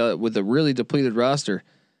the really depleted roster?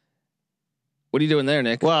 What are you doing there,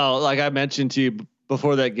 Nick? Well, like I mentioned to you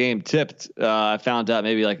before that game tipped, I found out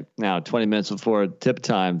maybe 20 minutes before tip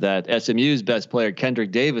time that SMU's best player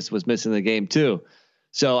Kendrick Davis was missing the game too.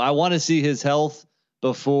 So I want to see his health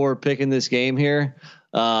before picking this game here.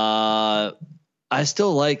 I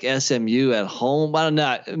still like SMU at home. I don't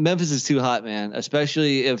know. Memphis is too hot, man.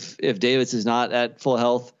 Especially if Davis is not at full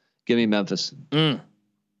health. Give me Memphis.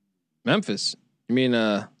 Memphis? You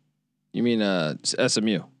mean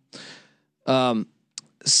SMU?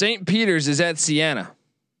 St. Peter's is at Siena.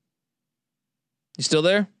 You still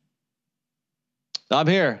there? I'm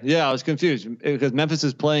here. Yeah, I was confused because Memphis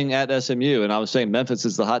is playing at SMU, and I was saying Memphis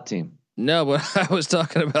is the hot team. No, but I was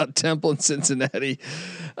talking about Temple and Cincinnati.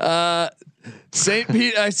 St.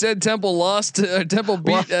 Pete. I said Temple lost. Temple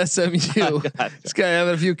beat SMU. This guy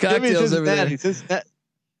having a few cocktails over there.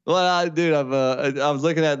 Well, dude, I was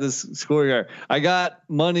looking at this score here. I got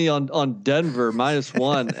money on Denver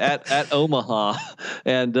 -1 at Omaha,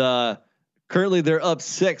 and currently they're up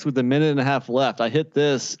 6 with a minute and a half left. I hit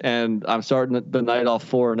this, and I'm starting the night off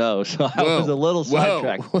 4-0. So I was a little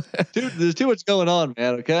sidetracked. Dude, there's too much going on,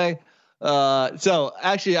 man. Okay. So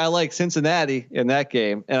actually, I like Cincinnati in that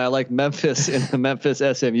game, and I like Memphis in the Memphis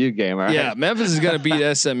SMU game. All right? Yeah, Memphis is going to beat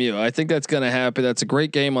SMU. I think that's going to happen. That's a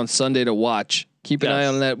great game on Sunday to watch. Keep an eye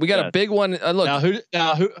on that. We got a big one. Look, now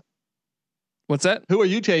who? What's that? Who are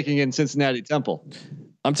you taking in Cincinnati Temple?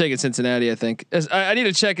 I'm taking Cincinnati. I think I need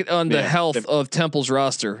to check it on the health of Temple's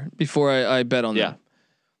roster before I bet on them.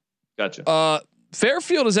 Gotcha.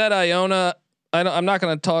 Fairfield is at Iona. I'm not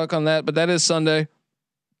going to talk on that, but that is Sunday.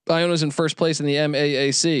 Iona's in first place in the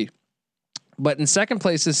MAAC, but in second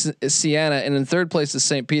place is Siena, and in third place is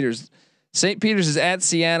St. Peter's. St. Peter's is at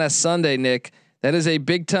Siena Sunday, Nick. That is a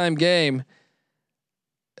big time game.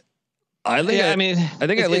 I think I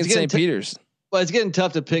lean St. Peter's. Well, it's getting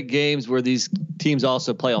tough to pick games where these teams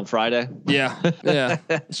also play on Friday. Yeah,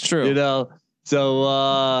 it's true. You know, so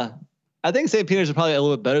I think St. Peter's are probably a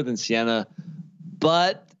little bit better than Siena,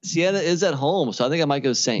 but Siena is at home, so I think I might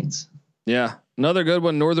go Saints. Yeah, another good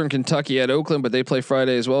one. Northern Kentucky at Oakland, but they play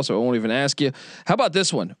Friday as well, so I won't even ask you. How about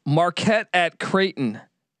this one? Marquette at Creighton,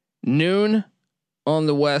 noon on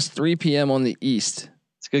the west, 3 p.m. on the east.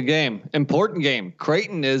 It's a good game. Important game.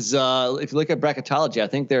 Creighton is, if you look at bracketology, I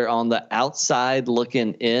think they're on the outside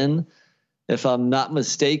looking in, if I'm not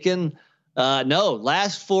mistaken. No,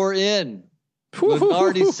 last 4 in.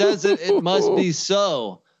 Already says it. It must be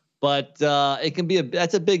so. But it can be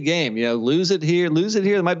that's a big game. You know, lose it here.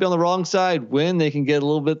 They might be on the wrong side. Win, they can get a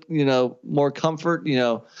little bit, more comfort.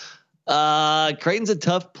 Creighton's a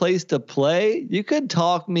tough place to play. You could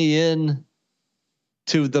talk me in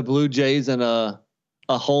to the Blue Jays and a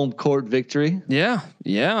home court victory. Yeah,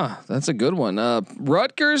 that's a good one.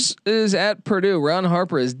 Rutgers is at Purdue. Ron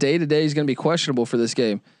Harper is day to day. He's going to be questionable for this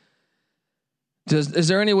game. Is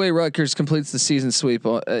there any way Rutgers completes the season sweep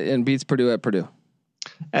and beats Purdue at Purdue?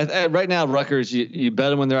 Right now, Rutgers, you bet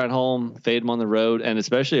them when they're at home, fade them on the road, and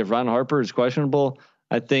especially if Ron Harper is questionable.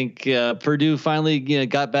 I think Purdue finally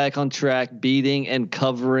got back on track, beating and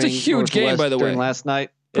covering. It's a huge game, by the way. Last night.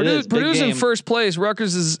 Purdue's in first place.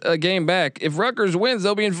 Rutgers is a game back. If Rutgers wins,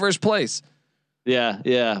 they'll be in first place.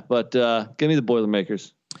 Yeah. But give me the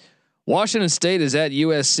Boilermakers. Washington State is at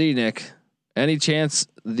USC, Nick. Any chance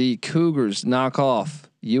the Cougars knock off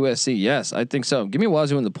USC? Yes, I think so. Give me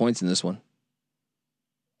Wazoo and the points in this one.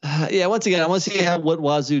 Once again, I want to see what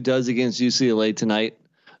Wazoo does against UCLA tonight.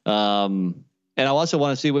 And I also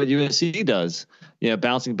want to see what USC does,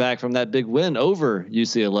 bouncing back from that big win over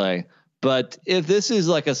UCLA. But if this is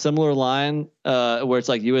like a similar line where it's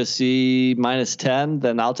like USC -10,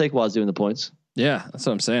 then I'll take Wazoo in the points. Yeah, that's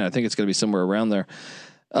what I'm saying. I think it's going to be somewhere around there.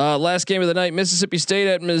 Last game of the night, Mississippi State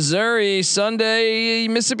at Missouri. Sunday,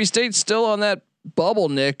 Mississippi State's still on that bubble,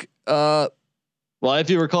 Nick. Well,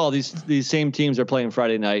 if you recall, these same teams are playing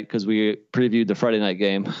Friday night because we previewed the Friday night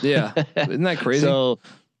game. Yeah, isn't that crazy? So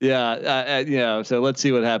so let's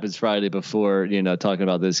see what happens Friday before talking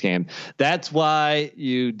about this game. That's why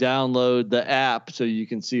you download the app so you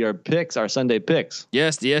can see our picks, our Sunday picks.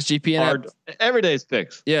 Yes, the SGPN app. Every day's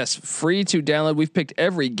picks. Yes, free to download. We've picked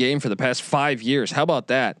every game for the past 5 years. How about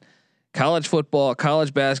that? College football,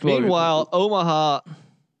 college basketball. Meanwhile, Omaha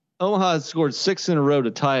has scored 6 in a row to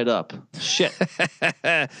tie it up. Shit.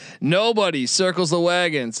 Nobody circles the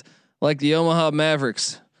wagons like the Omaha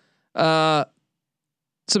Mavericks.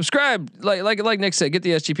 Subscribe, like Nick said, get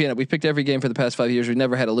the SGPN app. We've picked every game for the past 5 years. We've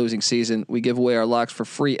never had a losing season. We give away our locks for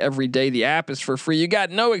free every day. The app is for free. You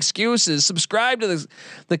got no excuses. Subscribe to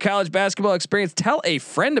the college basketball experience. Tell a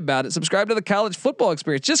friend about it. Subscribe to the college football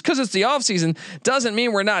experience. Just because it's the offseason doesn't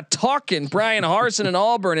mean we're not talking Brian Harsin in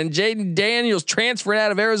Auburn and Jaden Daniels transferring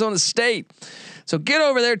out of Arizona State. So get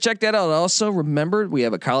over there, check that out. Also, remember, we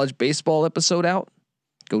have a college baseball episode out.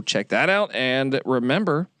 Go check that out. And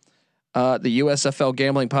remember, the USFL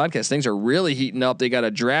Gambling Podcast. Things are really heating up. They got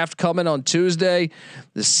a draft coming on Tuesday.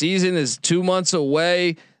 The season is 2 months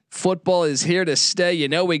away. Football is here to stay. You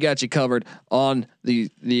know we got you covered on the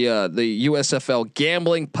USFL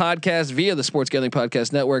Gambling Podcast via the Sports Gambling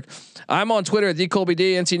Podcast Network. I'm on Twitter at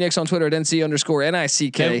TheColbyD. NC Nick's on Twitter at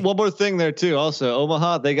NC_NICK. And one more thing there too. Also,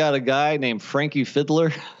 Omaha, they got a guy named Frankie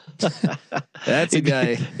Fiddler. That's a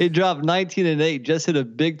guy. He dropped 19 and 8. Just hit a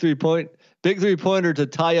big 3-pointer to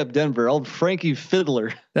tie up Denver. Old Frankie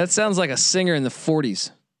Fiddler. That sounds like a singer in the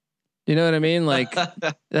 40s. You know what I mean? Like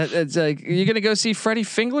it's like, you're going to go see Freddie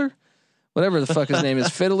Fingler, whatever the fuck his name is,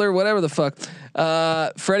 Fiddler, whatever the fuck.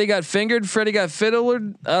 Freddie got fingered. Freddie got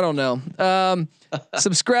fiddlered. I don't know.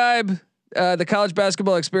 Subscribe. The College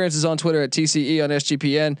Basketball Experience is on Twitter at TCE on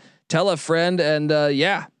SGPN. Tell a friend. And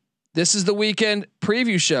this is the weekend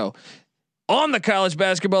preview show on the College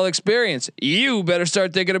Basketball Experience. You better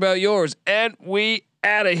start thinking about yours. And we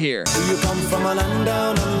out of here. Do you come from a land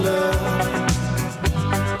down under?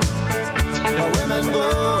 Where women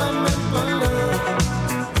go